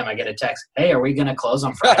 7:30 a.m., I get a text, hey, are we going to close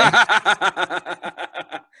on Friday?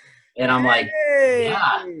 And I'm like,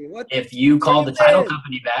 yeah, if you call the title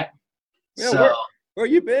company back. Yeah, so where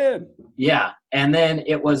you been? Yeah. And then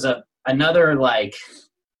it was another like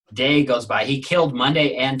day goes by. He killed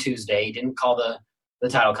Monday and Tuesday. He didn't call the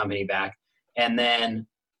title company back. And then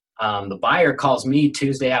the buyer calls me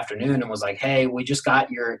Tuesday afternoon and was like, hey, we just got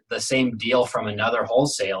the same deal from another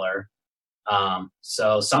wholesaler.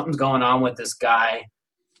 So something's going on with this guy.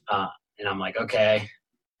 And I'm like, okay.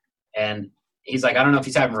 And he's like, I don't know if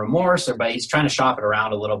he's having remorse but he's trying to shop it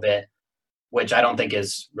around a little bit, which I don't think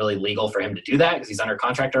is really legal for him to do that because he's under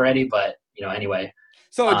contract already. But, anyway.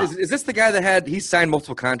 So is this the guy that he signed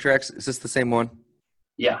multiple contracts? Is this the same one?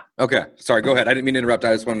 Yeah. Okay. Sorry. Go ahead. I didn't mean to interrupt.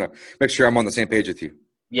 I just wanted to make sure I'm on the same page with you.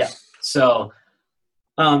 Yeah. So,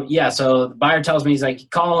 so the buyer tells me, he's like,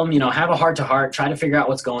 call him, have a heart-to-heart, try to figure out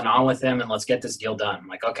what's going on with him, and let's get this deal done. I'm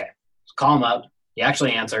like, okay. Call him up. He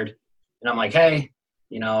actually answered. And I'm like, hey,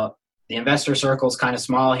 the investor circle's kind of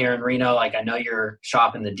small here in Reno. Like, I know you're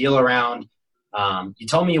shopping the deal around. You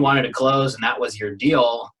told me you wanted to close, and that was your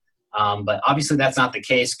deal. But obviously that's not the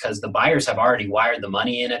case because the buyers have already wired the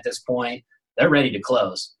money in at this point. They're ready to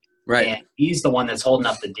close. Right. And he's the one that's holding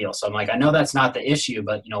up the deal. So I'm like, I know that's not the issue,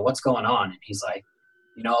 but, what's going on? And he's like,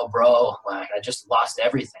 bro, like, I just lost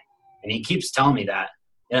everything. And he keeps telling me that.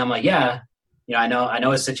 And I'm like, yeah, I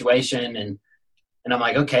know his situation. And I'm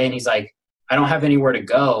like, okay. And he's like, I don't have anywhere to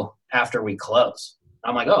go after we close.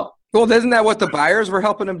 I'm like, oh. Well, isn't that what the buyers were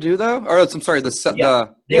helping him do, though? Or I'm sorry,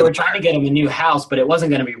 they were trying to get him a new house, but it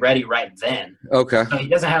wasn't going to be ready right then. Okay. So he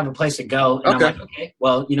doesn't have a place to go. And I'm like, okay,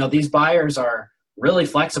 well, these buyers are really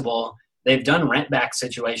flexible. They've done rent back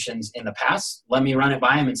situations in the past. Let me run it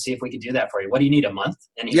by him and see if we could do that for you. What do you need, a month?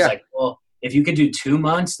 And he's like, well, if you could do 2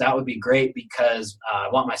 months, that would be great because I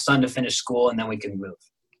want my son to finish school and then we can move.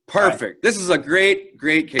 Perfect. Right. This is a great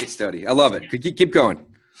case study. I love it. Keep going.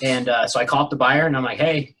 And so I call up the buyer and I'm like,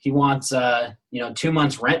 hey, he wants, 2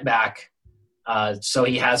 months rent back. So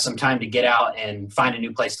he has some time to get out and find a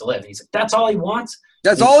new place to live. And he's like, that's all he wants?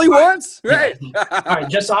 That's all he wants? Right. All right.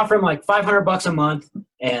 Just offer him like $500 a month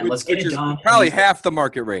and let's get it done. Probably half the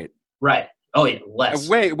market rate. Right. Oh yeah. Less.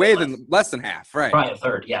 Less than half. Right. Probably a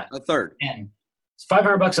third. Yeah. A third. And it's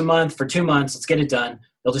 $500 a month for 2 months. Let's get it done.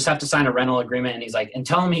 They'll just have to sign a rental agreement. And he's like, and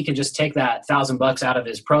tell him he can just take that $1,000 out of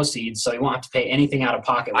his proceeds. So he won't have to pay anything out of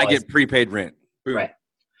pocket. I get prepaid rent. Boom. Right.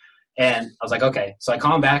 And I was like, okay. So I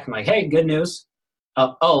call him back. I'm like, hey, good news.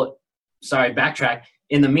 Sorry, backtrack.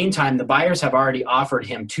 In the meantime, the buyers have already offered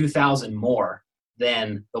him $2,000 more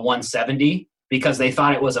than the $170 because they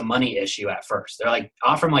thought it was a money issue at first. They're like,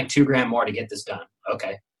 offer him like $2,000 more to get this done.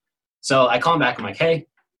 Okay. So I call him back. I'm like, hey,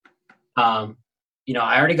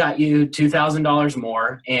 I already got you $2,000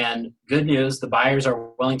 more, and good news, the buyers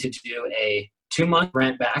are willing to do a 2-month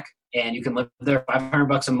rent back, and you can live there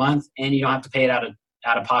 $500 a month, and you don't have to pay it out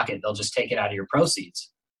of pocket. They'll just take it out of your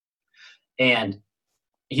proceeds. And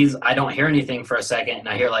I don't hear anything for a second, and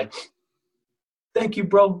I hear like, thaning you,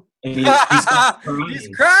 bro. And he's crying. He's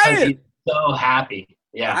crying. He's so happy.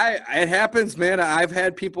 Yeah. It happens, man. I've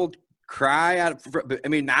had people cry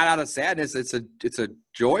not out of sadness. It's a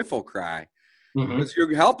joyful cry. Because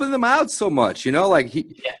you're helping them out so much,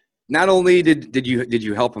 not only did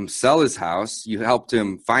you help him sell his house, you helped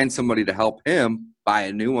him find somebody to help him buy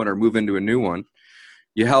a new one or move into a new one.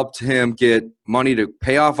 You helped him get money to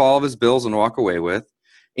pay off all of his bills and walk away with,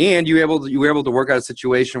 and you were able to work out a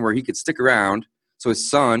situation where he could stick around so his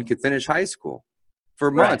son could finish high school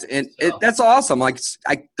for months, and that's awesome. Like,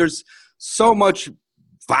 there's so much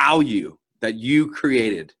value that you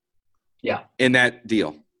created, in that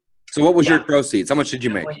deal. So what was your proceeds? How much did you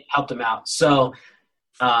make? Helped him out. So,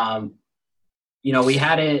 we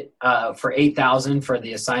had it for $8,000 for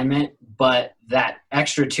the assignment, but that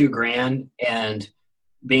extra $2,000 and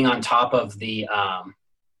being on top of the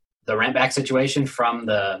rent back situation from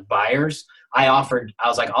the buyers, I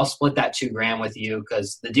was like, I'll split that $2,000 with you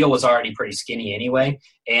because the deal was already pretty skinny anyway,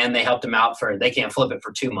 and they helped him out they can't flip it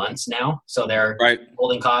for 2 months now, so they're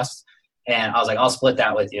holding costs. And I was like, I'll split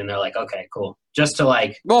that with you. And they're like, okay, cool. Just to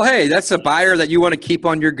well, hey, that's a buyer that you want to keep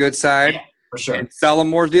on your good side. Yeah, for sure. And sell them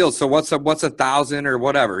more deals. So what's $1,000 or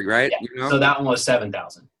whatever, right? Yeah. So that one was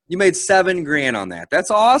 $7,000. You made $7,000 on that.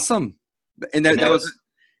 That's awesome. And it was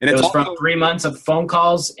from 3 months of phone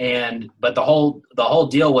calls, but the whole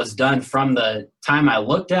deal was done from the time I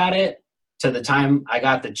looked at it to the time I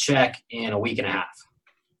got the check in a week and a half.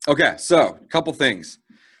 Okay, so a couple things.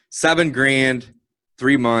 $7,000,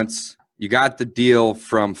 3 months. You got the deal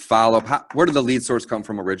from follow-up. Where did the lead source come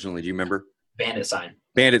from originally? Do you remember? Bandit Sign.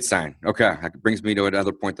 Bandit Sign. Okay. That brings me to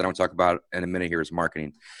another point that I want to talk about in a minute here is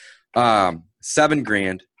marketing.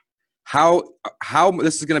 $7,000. How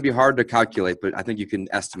this is going to be hard to calculate, but I think you can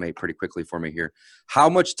estimate pretty quickly for me here. How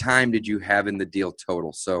much time did you have in the deal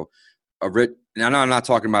total? So now I'm not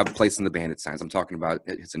talking about placing the Bandit signs. I'm talking about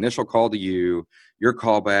his initial call to you, your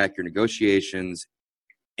callback, your negotiations,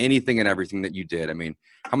 anything and everything that you did. I mean,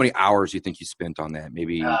 how many hours do you think you spent on that?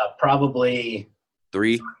 Maybe probably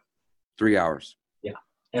 3 hours. Yeah.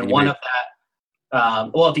 And one of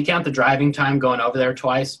that, well, if you count the driving time going over there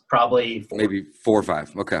twice, probably 4. Maybe 4 or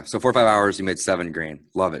 5. Okay. So 4 or 5 hours, you made $7,000.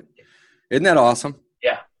 Love it. Isn't that awesome?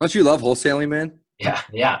 Yeah. Don't you love wholesaling, man? Yeah.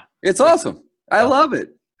 Yeah. It's awesome. I love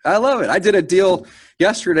it. I did a deal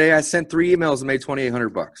yesterday. I sent 3 emails and made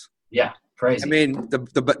 $2,800. Yeah. Crazy. I mean,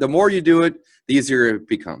 the more you do it, the easier it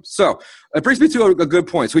becomes. So it brings me to a good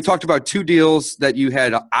point. So we talked about 2 deals that you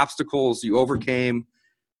had obstacles you overcame.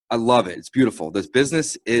 I love it. It's beautiful. This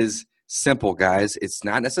business is simple, guys. It's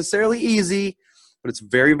not necessarily easy, but it's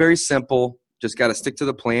very, very simple. Just got to stick to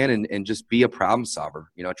the plan and just be a problem solver.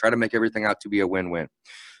 You know, try to make everything out to be a win-win.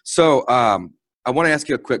 So I want to ask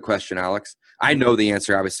you a quick question, Alex. I know the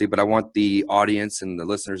answer, obviously, but I want the audience and the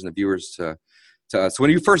listeners and the viewers to so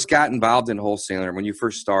when you first got involved in wholesaling, when you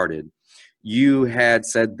first started, you had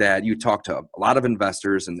said that you talked to a lot of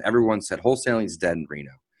investors and everyone said wholesaling is dead in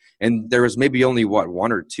Reno. And there was maybe only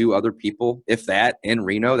 1 or 2 other people, if that, in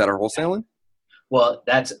Reno that are wholesaling? Well,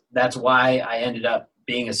 that's why I ended up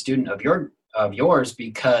being a student of yours,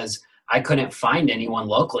 because I couldn't find anyone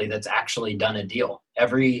locally that's actually done a deal.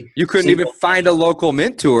 You couldn't even find a local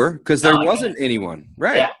mentor because there wasn't anyone.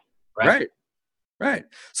 Right. Yeah. Right.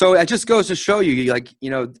 So it just goes to show you, like,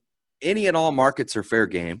 you know, any and all markets are fair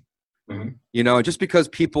game. Mm-hmm. You know, just because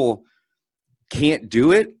people can't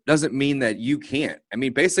do it doesn't mean that you can't. I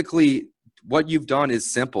mean, basically what you've done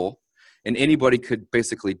is simple and anybody could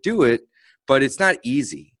basically do it, but it's not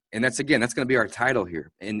easy. And that's going to be our title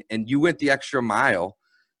here. And you went the extra mile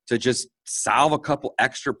to just solve a couple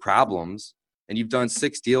extra problems, and you've done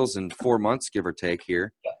 6 deals in 4 months, give or take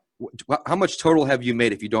here. Yeah. How much total have you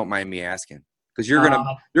made, if you don't mind me asking? Because you're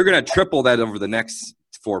gonna triple that over the next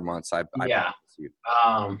 4 months. I promise you.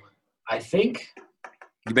 I think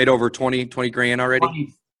you made over 20 grand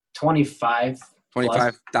already.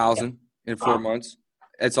 25,000 in 4 months.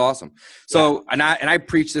 It's awesome. So and I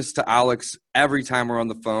preach this to Alex every time we're on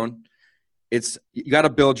the phone. You got to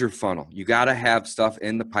build your funnel. You got to have stuff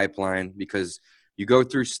in the pipeline, because you go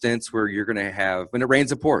through stints where you're going to have, when it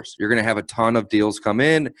rains, it pours. You're going to have a ton of deals come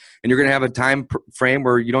in, and you're going to have a time frame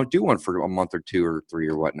where you don't do one for a month or 2 or 3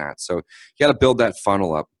 or whatnot. So you got to build that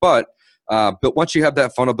funnel up. But once you have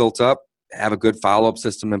that funnel built up, have a good follow-up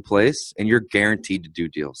system in place, and you're guaranteed to do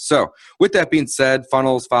deals. So with that being said,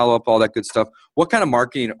 funnels, follow-up, all that good stuff, what kind of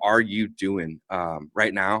marketing are you doing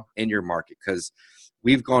right now in your market? Because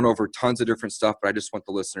we've gone over tons of different stuff, but I just want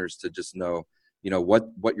the listeners to just know, you know,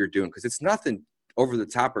 what you're doing, because it's nothing over the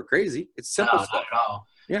top or crazy. It's simple stuff. Not at all.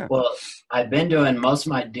 Yeah. Well, I've been doing most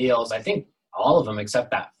of my deals. I think all of them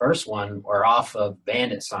except that first one were off of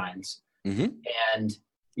Bandit signs. Mm-hmm. And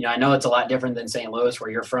you know, I know it's a lot different than St. Louis, where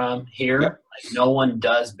you're from. Here, like, no one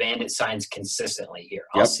does Bandit signs consistently here.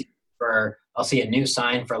 I'll see a new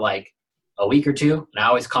sign for like a week or 2, and I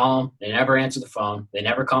always call them. They never answer the phone. They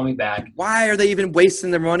never call me back. Why are they even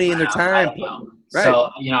wasting their money and their time? I don't know. Right. So,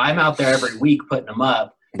 you know, I'm out there every week putting them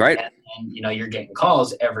up. Right. And, you know, you're getting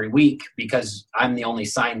calls every week because I'm the only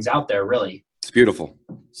signs out there, really. It's beautiful.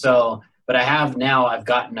 So, but I've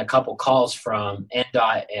gotten a couple calls from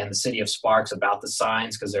NDOT and the city of Sparks about the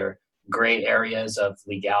signs, because they're gray areas of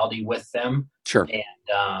legality with them. Sure.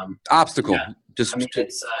 And obstacle. Yeah. Just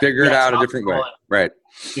figure it out a different way. Right.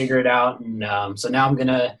 Figure it out. And so now I'm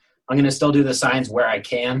gonna still do the signs where I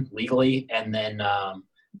can legally, and then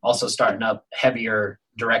also starting up heavier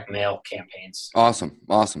direct mail campaigns. Awesome.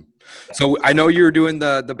 So I know you're doing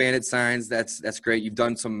the Bandit signs. That's great. You've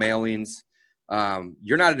done some mailings.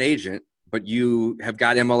 You're not an agent, but you have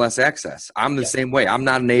got MLS access. I'm the same way. I'm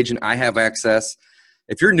not an agent. I have access.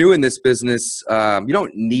 If you're new in this business, you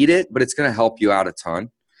don't need it, but it's going to help you out a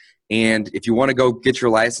ton. And if you want to go get your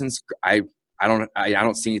license, I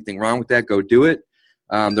don't see anything wrong with that. Go do it.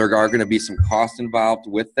 There are going to be some costs involved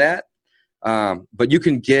with that. But you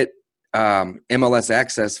can get MLS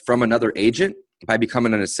access from another agent by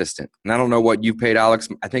becoming an assistant. And I don't know what you paid, Alex.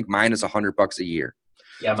 I think mine is $100 a year.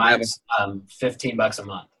 Yeah, mine's $15 a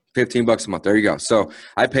month. $15 a month. There you go. So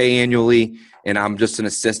I pay annually, and I'm just an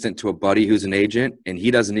assistant to a buddy who's an agent, and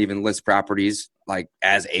he doesn't even list properties like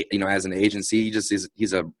as an agency.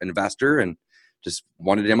 He's an investor, and just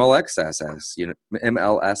wanted MLS access,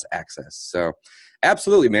 MLS access. So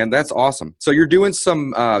absolutely, man. That's awesome. So you're doing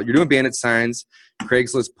you're doing bandit signs,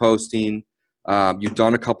 Craigslist posting. You've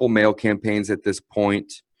done a couple mail campaigns at this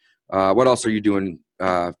point. What else are you doing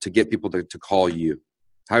to get people to call you?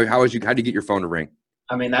 How do you get your phone to ring?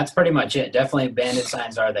 I mean, that's pretty much it. Definitely bandit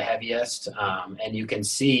signs are the heaviest. And you can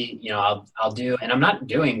see, I'll do, and I'm not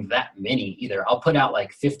doing that many either. I'll put out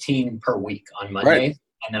like 15 per week on Mondays, right,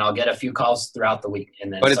 and then I'll get a few calls throughout the week.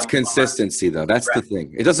 And then, but it's consistency though. That's right. The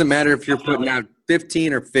thing. It doesn't matter if you're putting out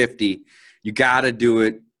 15 or 50, you got to do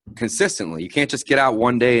it consistently. You can't just get out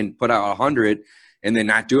one day and put out 100 and then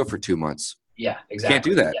not do it for 2 months. Yeah, exactly. Can't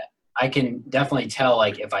do that. Yeah. I can definitely tell,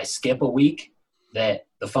 like, if I skip a week, that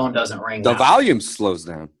the phone doesn't ring. The volume slows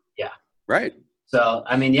down. Yeah. Right. So,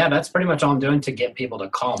 I mean, yeah, that's pretty much all I'm doing to get people to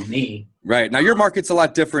call me. Right. Now, your market's a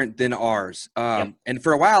lot different than ours. And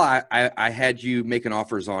for a while, I had you making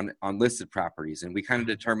offers on listed properties, and we kind of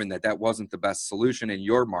determined that wasn't the best solution in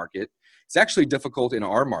your market. It's actually difficult in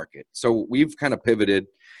our market. So we've kind of pivoted.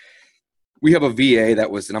 We have a VA that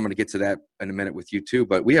was, and I'm going to get to that in a minute with you too,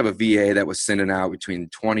 but we have a VA that was sending out between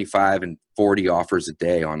 25 and 40 offers a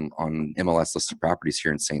day on MLS listed properties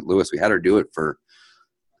here in St. Louis. We had her do it for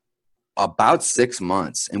about 6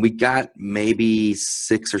 months, and we got maybe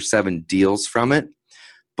 6 or 7 deals from it.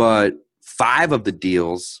 But 5 of the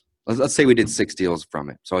deals, let's say we did 6 deals from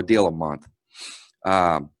it, so a deal a month.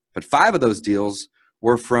 But 5 of those deals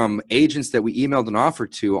were from agents that we emailed an offer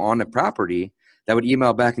to on the property that would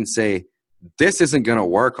email back and say, this isn't going to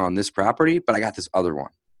work on this property, but I got this other one.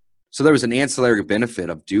 So there was an ancillary benefit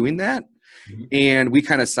of doing that. Mm-hmm. And we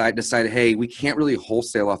kind of decided, hey, we can't really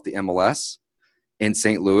wholesale off the MLS in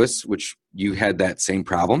St. Louis, which you had that same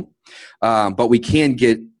problem. But we can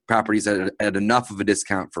get properties at enough of a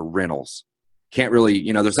discount for rentals. Can't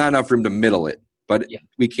really, there's not enough room to middle it, but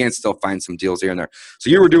we can still find some deals here and there. So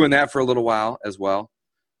you were doing that for a little while as well.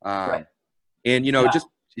 Right. And,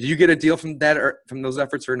 did you get a deal from that or from those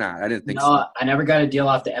efforts or not? I didn't think so. No, I never got a deal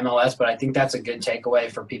off the MLS, but I think that's a good takeaway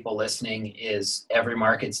for people listening is every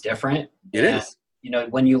market's different. It is.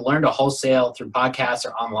 When you learn to wholesale through podcasts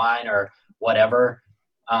or online or whatever,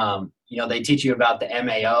 they teach you about the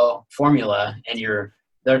MAO formula, and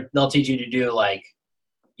they'll teach you to do like,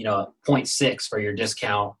 0.6 for your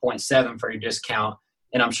discount, 0.7 for your discount.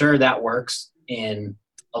 And I'm sure that works in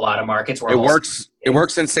a lot of markets where it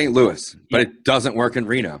works in St. Louis, but it doesn't work in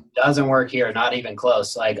Reno. Doesn't work here, not even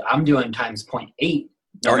close. Like I'm doing times 0.8,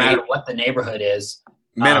 no matter what the neighborhood is.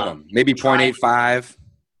 Minimum, maybe 0.85.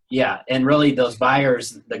 Yeah, and really those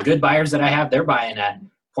buyers, the good buyers that I have, they're buying at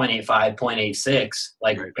 0.85, 0.86,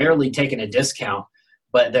 like barely taking a discount,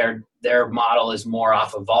 but their model is more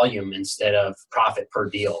off of volume instead of profit per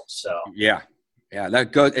deal. So yeah,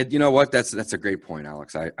 that goes. You know what? That's a great point,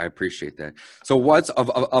 Alex. I appreciate that. So, what's of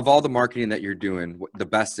all the marketing that you're doing, the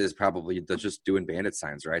best is probably just doing bandit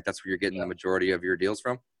signs, right? That's where you're getting the majority of your deals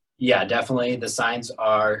from. Yeah, definitely. The signs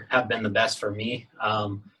have been the best for me.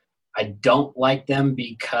 I don't like them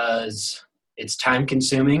because it's time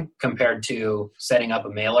consuming compared to setting up a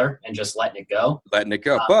mailer and just letting it go. But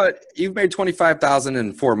you've made $25,000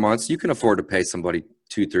 in 4 months. You can afford to pay somebody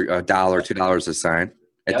 $2 a sign.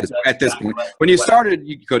 At this point, when you started,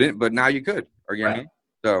 you couldn't, but now you could.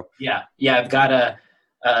 So I've got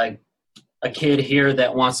a kid here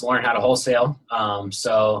that wants to learn how to wholesale.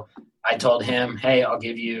 So I told him, hey, I'll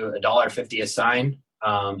give you $1.50 a sign,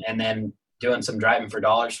 and then doing some driving for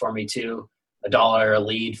dollars for me too, $1 a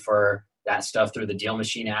lead for that stuff through the Deal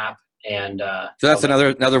Machine app. And so that's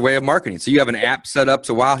another way of marketing. So you have an app set up.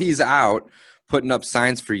 So while he's out putting up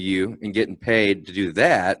signs for you and getting paid to do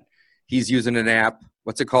that, he's using an app.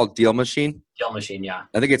 What's it called? Deal Machine? Deal Machine, yeah.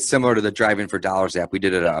 I think it's similar to the Driving for Dollars app. We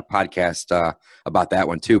did a podcast about that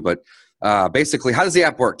one too. But basically, how does the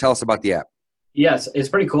app work? Tell us about the app. Yes, it's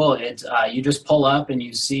pretty cool. It's you just pull up and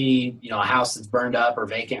you see a house that's burned up or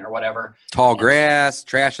vacant or whatever. Tall grass,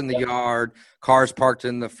 trash in the yard, cars parked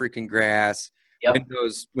in the freaking grass,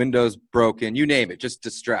 windows broken, you name it, just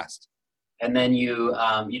distressed. And then you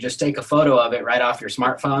just take a photo of it right off your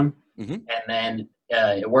smartphone, and then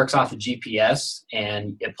it works off of GPS,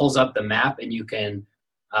 and it pulls up the map, and you can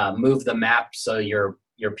move the map so your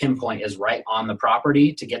pinpoint is right on the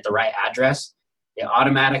property to get the right address. It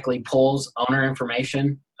automatically pulls owner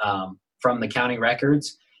information from the county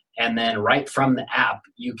records, and then right from the app,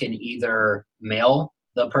 you can either mail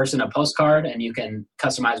the person a postcard, and you can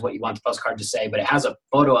customize what you want the postcard to say, but it has a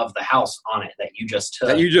photo of the house on it that you just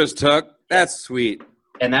took. That's sweet.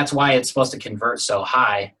 And that's why it's supposed to convert so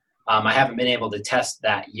high. I haven't been able to test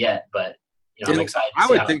that yet, but I'm excited. I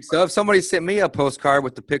would think so. If somebody sent me a postcard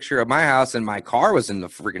with the picture of my house and my car was in the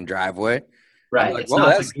freaking driveway, Right. Like, It's well,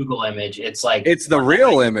 not the Google image. It's like it's the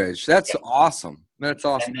real image. That's awesome. That's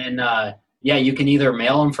awesome. And then you can either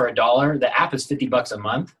mail them for $1. The app is $50 a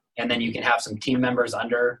month, and then you can have some team members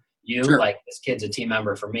under you. Sure. Like this kid's a team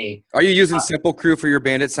member for me. Are you using Simple Crew for your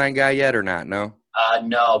bandit sign guy yet or not? No.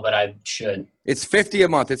 No, but I should. It's $50 a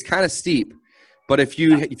month. It's kind of steep, but if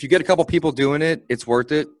you get a couple people doing it, it's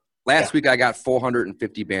worth it. Last week I got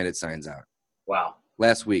 450 bandit signs out. Wow.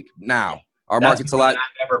 Last week. Now our That's market's a lot.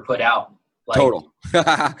 I've ever put out. Like, Total.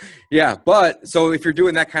 Yeah. But so if you're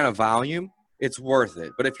doing that kind of volume, it's worth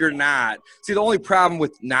it. But if you're not, see, the only problem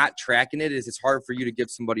with not tracking it is it's hard for you to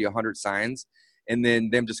give somebody 100 signs and then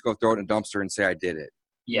them just go throw it in a dumpster and say, I did it.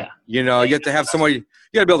 Yeah. You know, you have to have somebody, you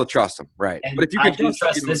got to be able to trust them. Right. And but if you I can do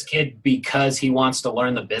trust this kid because he wants to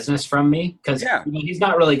learn the business from me. Because he's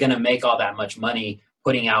not really going to make all that much money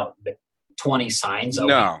putting out 20 signs a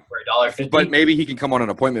week for $1.50. But maybe he can come on an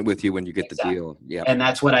appointment with you when you get the deal. Yeah. And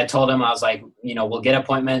that's what I told him. I was like, we'll get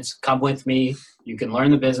appointments. Come with me. You can learn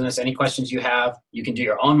the business. Any questions you have, you can do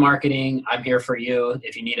your own marketing. I'm here for you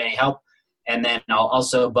if you need any help. And then I'll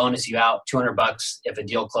also bonus you out $200 if a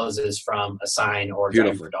deal closes from a sign or $1 or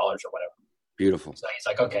whatever. Beautiful. So he's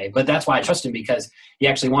like, okay. But that's why I trust him, because he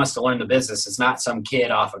actually wants to learn the business. It's not some kid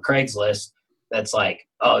off of Craigslist that's like,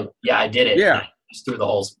 oh, yeah, I did it. Yeah. Just threw the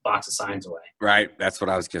whole box of signs away. Right. That's what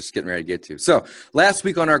I was just getting ready to get to. So last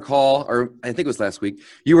week on our call, or I think it was last week,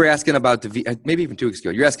 you were asking about maybe even 2 weeks ago,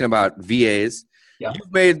 you're asking about VAs. Yeah.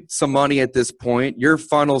 You've made some money at this point. Your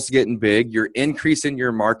funnel's getting big. You're increasing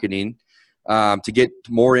your marketing to get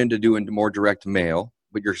more into doing more direct mail,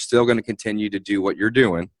 but you're still going to continue to do what you're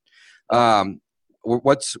doing.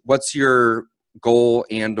 What's your goal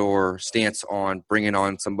and or stance on bringing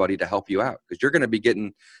on somebody to help you out? Because you're going to be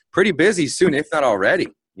getting pretty busy soon, if not already,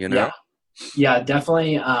 Yeah,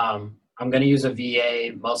 definitely. I'm going to use a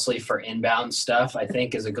VA mostly for inbound stuff, I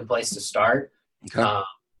think is a good place to start. Okay.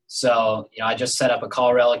 So, I just set up a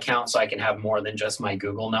CallRail account so I can have more than just my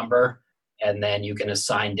Google number. And then you can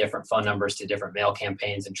assign different phone numbers to different mail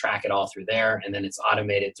campaigns and track it all through there. And then it's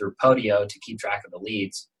automated through Podio to keep track of the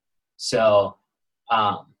leads. So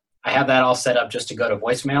I have that all set up just to go to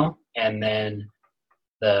voicemail. And then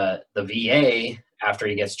the VA, after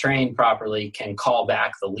he gets trained properly, can call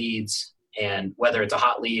back the leads, and whether it's a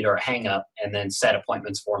hot lead or a hang up, and then set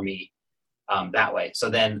appointments for me that way. So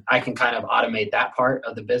then I can kind of automate that part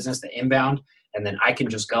of the business, the inbound, and then I can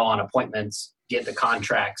just go on appointments, get the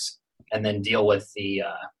contracts, and then deal with the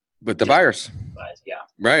buyers. Yeah.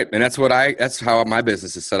 Right. And that's how my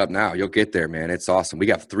business is set up now. You'll get there, man. It's awesome. We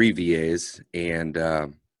got 3 VAs and,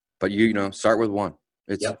 but start with one.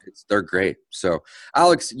 They're great. So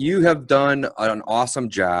Alex, you have done an awesome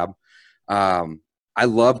job. I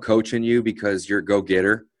love coaching you because you're a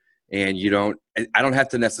go-getter, and I don't have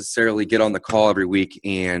to necessarily get on the call every week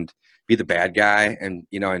and be the bad guy and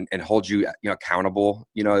hold you accountable.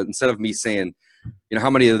 Instead of me saying, how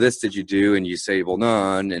many of this did you do? And you say, well,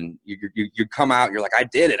 none. And you come out, you're like, I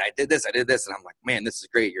did it. I did this. And I'm like, man, this is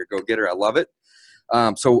great. You're a go-getter. I love it.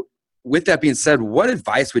 So with that being said, what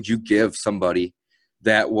advice would you give somebody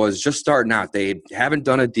that was just starting out? They haven't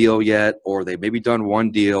done a deal yet, or they maybe done one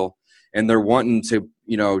deal and they're wanting to,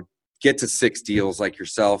 get to 6 deals like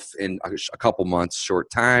yourself in a couple months, short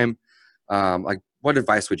time. Like, what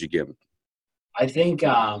advice would you give them? I think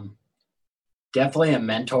definitely a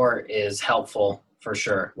mentor is helpful for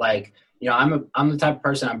sure. Like, I'm the type of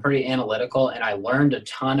person, I'm pretty analytical, and I learned a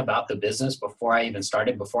ton about the business before I even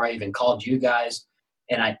started, before I even called you guys.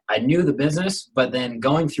 And I knew the business, but then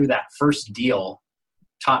going through that first deal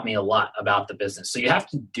taught me a lot about the business. So you have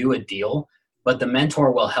to do a deal, but the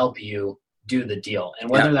mentor will help you do the deal. And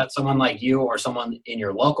whether that's someone like you or someone in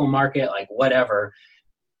your local market, like whatever,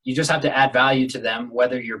 you just have to add value to them,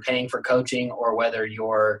 whether you're paying for coaching or whether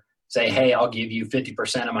you're say, hey, I'll give you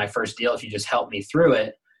 50% of my first deal if you just help me through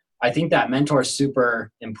it. I think that mentor is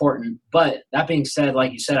super important. But that being said,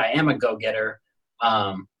 like you said, I am a go-getter.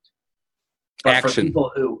 But for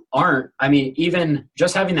people who aren't, even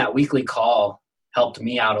just having that weekly call helped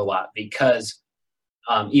me out a lot, because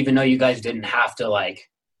even though you guys didn't have to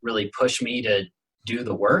really push me to do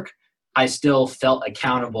the work, I still felt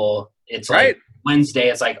accountable. It's right. Like Wednesday,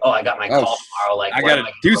 it's like, oh, I got my call tomorrow. Like, I got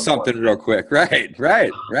to do something real quick. Right.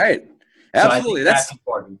 Absolutely. So that's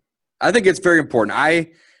important. I think it's very important. I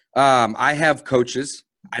have coaches,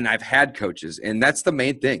 and I've had coaches, and that's the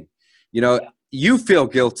main thing. You feel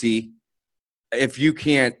guilty if you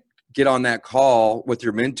can't get on that call with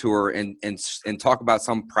your mentor and talk about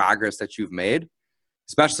some progress that you've made,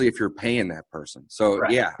 especially if you're paying that person. So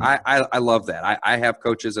right. Yeah, I love that. I have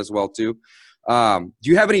coaches as well too. Do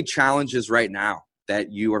you have any challenges right now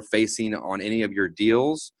that you are facing on any of your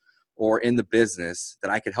deals, or in the business that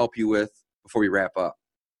I could help you with before we wrap up?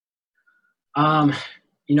 I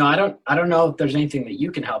don't know if there's anything that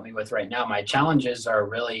you can help me with right now. My challenges are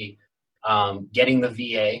really getting the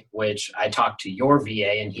VA, which I talked to your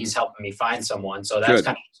VA and he's helping me find someone. So that's Good.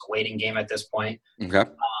 kind of a waiting game at this point. Okay.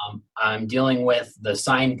 I'm dealing with the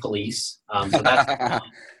sign police. So that's,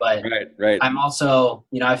 but right. I'm also,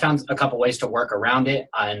 I found a couple ways to work around it,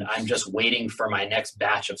 and I'm just waiting for my next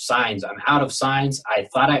batch of signs. I'm out of signs. I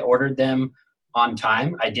thought I ordered them on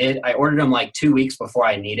time. I did. I ordered them like 2 weeks before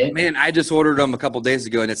I need it. Man, I just ordered them a couple days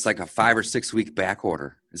ago, and it's like a 5 or 6 week back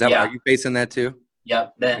order. Is that are you facing that too?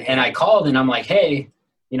 Yep. And I called and I'm like, hey,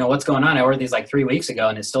 what's going on? I ordered these like 3 weeks ago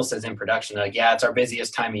and it still says in production. They're like, yeah, it's our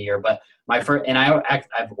busiest time of year. But I've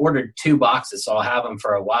ordered 2 boxes, so I'll have them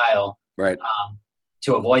for a while. Right.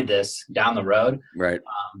 To avoid this down the road. Right.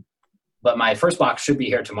 But my first box should be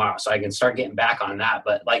here tomorrow, so I can start getting back on that.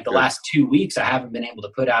 But like the last 2 weeks, I haven't been able to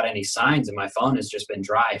put out any signs, and my phone has just been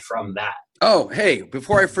dry from that. Oh, hey,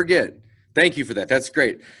 before I forget, thank you for that. That's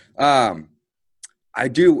great. I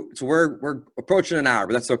do. So we're approaching an hour,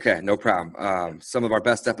 but that's okay. No problem. Some of our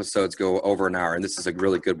best episodes go over an hour, and this is a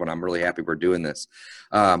really good one. I'm really happy we're doing this.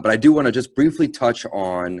 But I do want to just briefly touch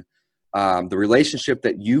on the relationship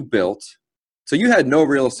that you built. So you had no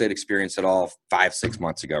real estate experience at all 5-6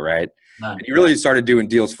 months ago, right? None. And you really started doing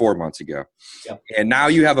deals 4 months ago. Yep. And now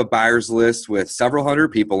you have a buyer's list with several hundred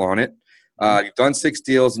people on it. You've done 6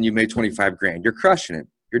 deals and you made 25 grand. You're crushing it.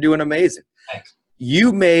 You're doing amazing. Thanks.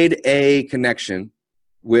 You made a connection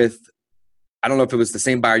with, I don't know if it was the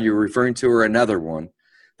same buyer you were referring to or another one,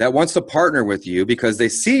 that wants to partner with you because they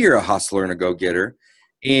see you're a hustler and a go-getter.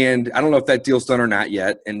 And I don't know if that deal's done or not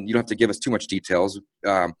yet, and you don't have to give us too much details.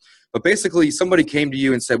 But basically, somebody came to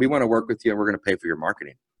you and said, we want to work with you and we're going to pay for your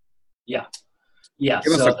marketing. Yeah. Yeah.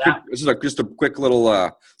 Give us just a quick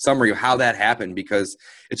little summary of how that happened, because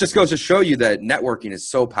it just goes to show you that networking is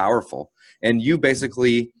so powerful. And you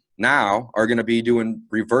basically now are going to be doing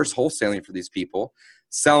reverse wholesaling for these people,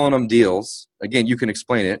 selling them deals. Again, you can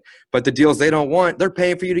explain it, but the deals they don't want, they're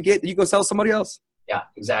paying for you to get. You go sell somebody else. Yeah,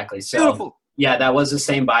 exactly. So, beautiful. Yeah, that was the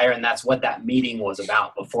same buyer, and that's what that meeting was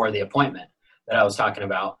about before the appointment that I was talking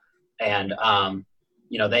about. And,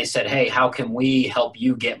 they said, hey, how can we help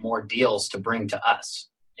you get more deals to bring to us?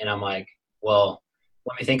 And I'm like, well,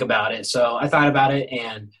 let me think about it. So I thought about it,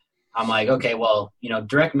 and I'm like, okay, well,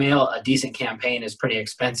 direct mail, a decent campaign is pretty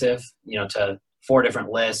expensive, to 4 different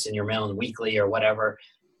lists and you're mailing weekly or whatever.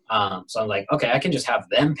 So I'm like, okay, I can just have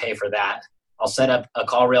them pay for that. I'll set up a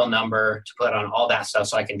call rail number to put on all that stuff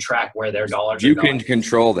so I can track where their dollars are going. You can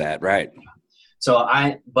control that, right?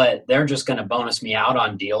 But they're just going to bonus me out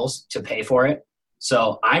on deals to pay for it.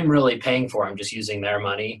 So I'm really paying for it. I'm just using their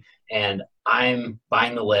money, and I'm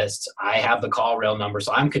buying the lists. I have the call rail number,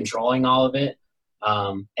 so I'm controlling all of it.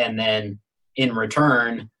 And then in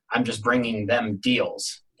return, I'm just bringing them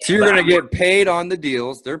deals. So you're going to get paid on the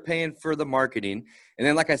deals. They're paying for the marketing. And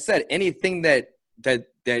then, like I said, anything that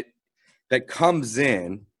comes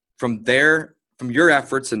in from your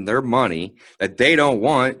efforts and their money that they don't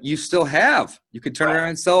want, you still have. You could turn around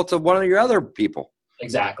and sell it to one of your other people.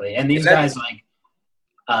 Exactly. And these guys,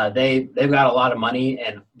 they've got a lot of money,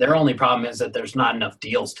 and their only problem is that there's not enough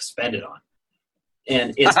deals to spend it on.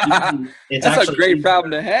 And it's that's a great problem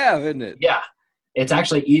to have, isn't it? Yeah. It's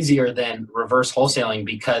actually easier than reverse wholesaling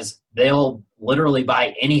because they'll literally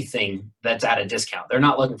buy anything that's at a discount. They're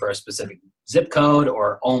not looking for a specific zip code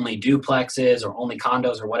or only duplexes or only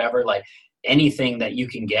condos or whatever. Like anything that you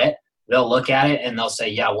can get, they'll look at it and they'll say,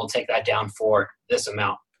 yeah, we'll take that down for this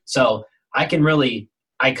amount. So I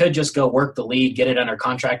could just go work the lead, get it under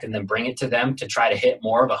contract, and then bring it to them to try to hit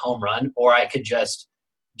more of a home run. Or I could just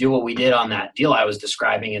do what we did on that deal I was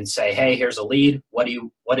describing and say, hey, here's a lead. What do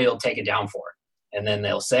you take it down for? And then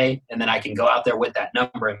they'll say, and then I can go out there with that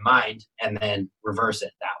number in mind and then reverse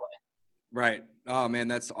it that way. Right. Oh man,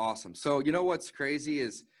 that's awesome. So you know what's crazy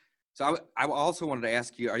is, so I also wanted to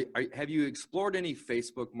ask you, have you explored any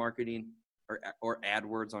Facebook marketing or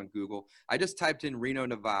AdWords on Google? I just typed in Reno,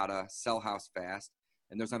 Nevada, sell house fast,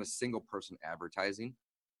 and there's not a single person advertising.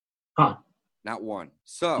 Huh. Not one.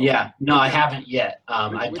 So yeah, no, I haven't yet.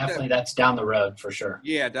 That's down the road for sure.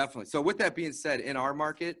 Yeah, definitely. So with that being said, in our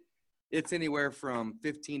market, it's anywhere from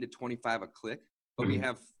 15 to 25 a click, but we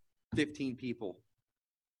have 15 people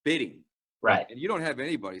bidding. Right. And you don't have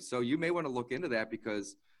anybody. So you may want to look into that,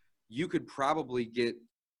 because you could probably get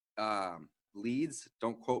leads.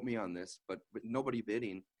 Don't quote me on this, but with nobody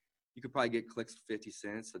bidding, you could probably get clicks 50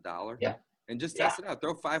 cents, $1. Yeah. And just test it out.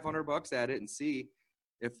 Throw $500 at it and see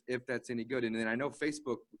if that's any good. And then I know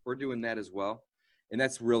Facebook, we're doing that as well. And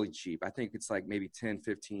that's really cheap. I think it's like maybe 10,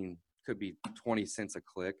 15, could be 20 cents a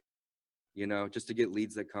click. just to get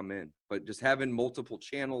leads that come in. But just having multiple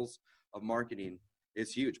channels of marketing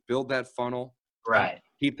is huge. Build that funnel. Right.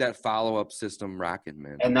 Keep that follow-up system rocking,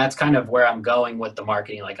 man. And that's kind of where I'm going with the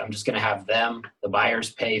marketing. Like, I'm just going to have the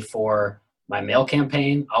buyers pay for my mail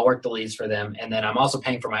campaign. I'll work the leads for them. And then I'm also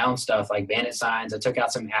paying for my own stuff, like bandit signs. I took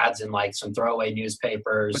out some ads in like some throwaway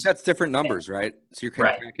newspapers. But that's different numbers, right? So you can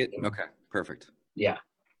Right. track it. Okay, perfect. Yeah.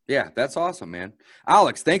 Yeah, that's awesome, man.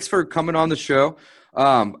 Alex, thanks for coming on the show.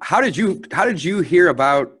 How did you hear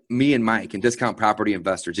about me and Mike and Discount Property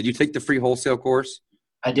Investors? Did you take the free wholesale course?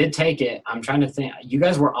 I did take it. I'm trying to think. You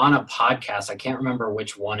guys were on a podcast. I can't remember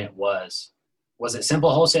which one it was. Was it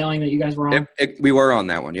Simple Wholesaling that you guys were on? We were on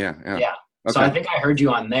that one, yeah. Yeah. Okay. So I think I heard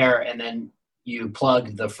you on there, and then you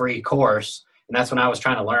plugged the free course, and that's when I was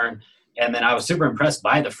trying to learn. And then I was super impressed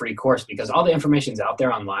by the free course because all the information's out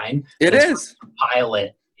there online. It is. Compile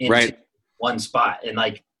it into one spot. And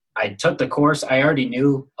like, I took the course. I already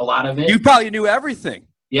knew a lot of it. You probably knew everything.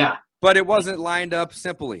 Yeah. But it wasn't lined up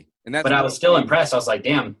simply. But I was still impressed. I was like,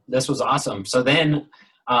 damn, this was awesome. So then,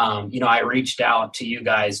 I reached out to you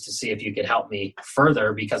guys to see if you could help me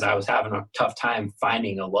further because I was having a tough time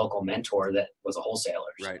finding a local mentor that was a wholesaler.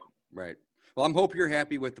 Right. Well, I hope you're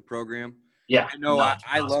happy with the program. Yeah. I know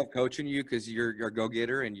I love coaching you because you're a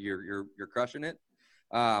go-getter and you're crushing it.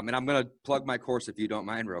 And I'm going to plug my course if you don't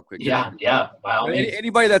mind real quick. Yeah. By all means.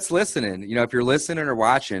 Anybody that's listening, if you're listening or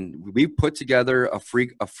watching, we put together a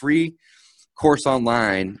free course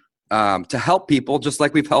online to help people just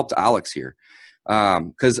like we've helped Alex here.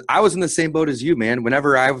 Because I was in the same boat as you, man.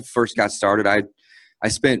 Whenever I first got started, I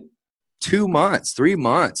spent 3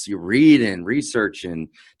 months reading, researching,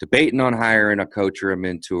 debating on hiring a coach or a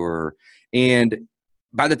mentor. And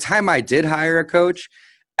by the time I did hire a coach,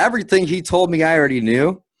 everything he told me I already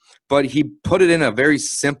knew, but he put it in a very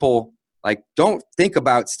simple, like, don't think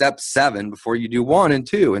about step 7 before you do 1 and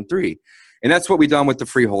 2 and 3. And that's what we've done with the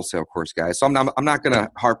free wholesale course, guys. So I'm not going to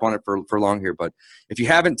harp on it for long here, but if you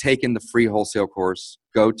haven't taken the free wholesale course,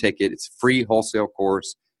 go take it. It's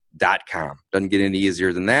freewholesalecourse.com. Doesn't get any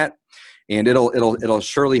easier than that. And it'll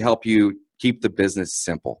surely help you keep the business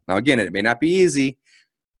simple. Now, again, it may not be easy,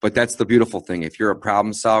 but that's the beautiful thing. If you're a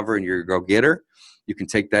problem solver and you're a go-getter, you can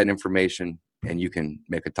take that information and you can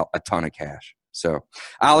make a ton of cash. So,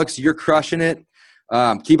 Alex, you're crushing it.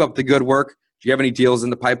 Keep up the good work. Do you have any deals in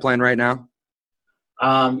the pipeline right now?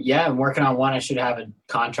 Yeah, I'm working on one. I should have a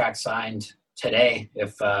contract signed today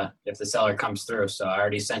if the seller comes through. So I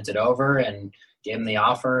already sent it over and gave him the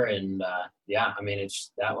offer. And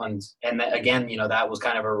it's that one's. And again, that was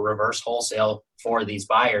kind of a reverse wholesale for these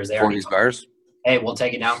buyers. Buyers. Hey, we'll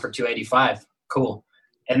take it down for $285. Cool.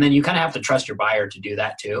 And then you kind of have to trust your buyer to do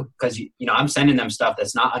that too, because I'm sending them stuff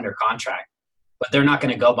that's not under contract. But they're not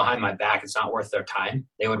going to go behind my back. It's not worth their time.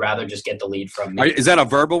 They would rather just get the lead from me. Is that a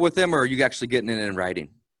verbal with them, or are you actually getting it in writing?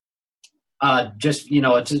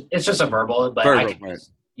 It's just a verbal. But verbal, right.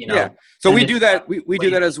 Yeah. So we do that. We do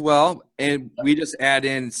that as well, and we just add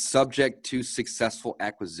in subject to successful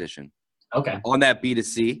acquisition. Okay. On that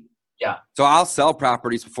B2C. Yeah. So I'll sell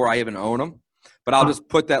properties before I even own them, but I'll just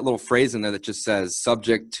put that little phrase in there that just says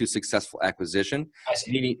subject to successful acquisition,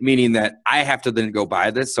 meaning that I have to then go buy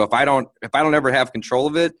this. So if I don't ever have control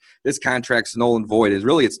of it, this contract's null and void.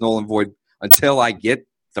 It's null and void until I get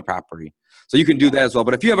the property. So you can do that as well.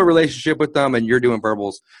 But if you have a relationship with them and you're doing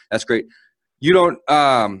verbals, that's great. You don't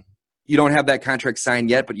have that contract signed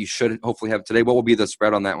yet, but you should hopefully have it today. What will be the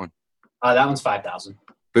spread on that one? That one's $5,000.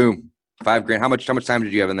 Boom, $5,000. How much time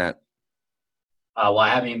did you have in that? Well, I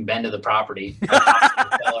haven't even been to the property. I talked to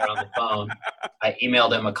the seller on the phone. I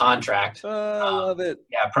emailed him a contract. I love it.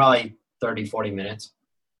 Yeah, probably 30, 40 minutes.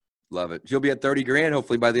 Love it. You'll be at $30,000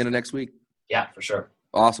 hopefully by the end of next week. Yeah, for sure.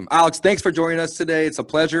 Awesome. Alex, thanks for joining us today. It's a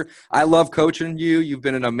pleasure. I love coaching you. You've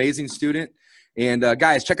been an amazing student. And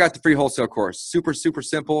guys, check out the free wholesale course. Super, super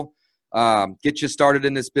simple. Get you started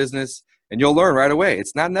in this business, and you'll learn right away.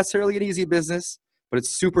 It's not necessarily an easy business, but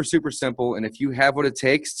it's super, super simple. And if you have what it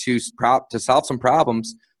takes to solve some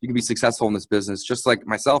problems, you can be successful in this business, just like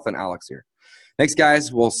myself and Alex here. Thanks,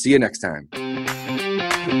 guys. We'll see you next time.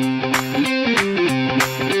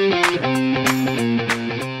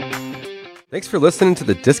 Thanks for listening to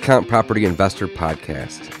the Discount Property Investor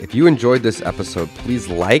Podcast. If you enjoyed this episode, please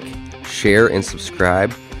like, share, and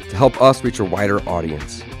subscribe to help us reach a wider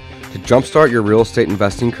audience. To jumpstart your real estate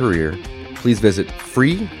investing career, please visit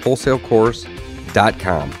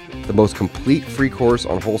freewholesalecourse.com, the most complete free course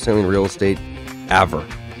on wholesaling real estate ever.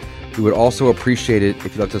 We would also appreciate it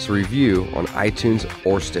if you left us a review on iTunes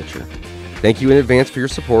or Stitcher. Thank you in advance for your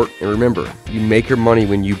support, and remember, you make your money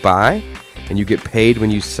when you buy, and you get paid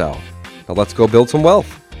when you sell. Now let's go build some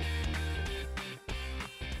wealth.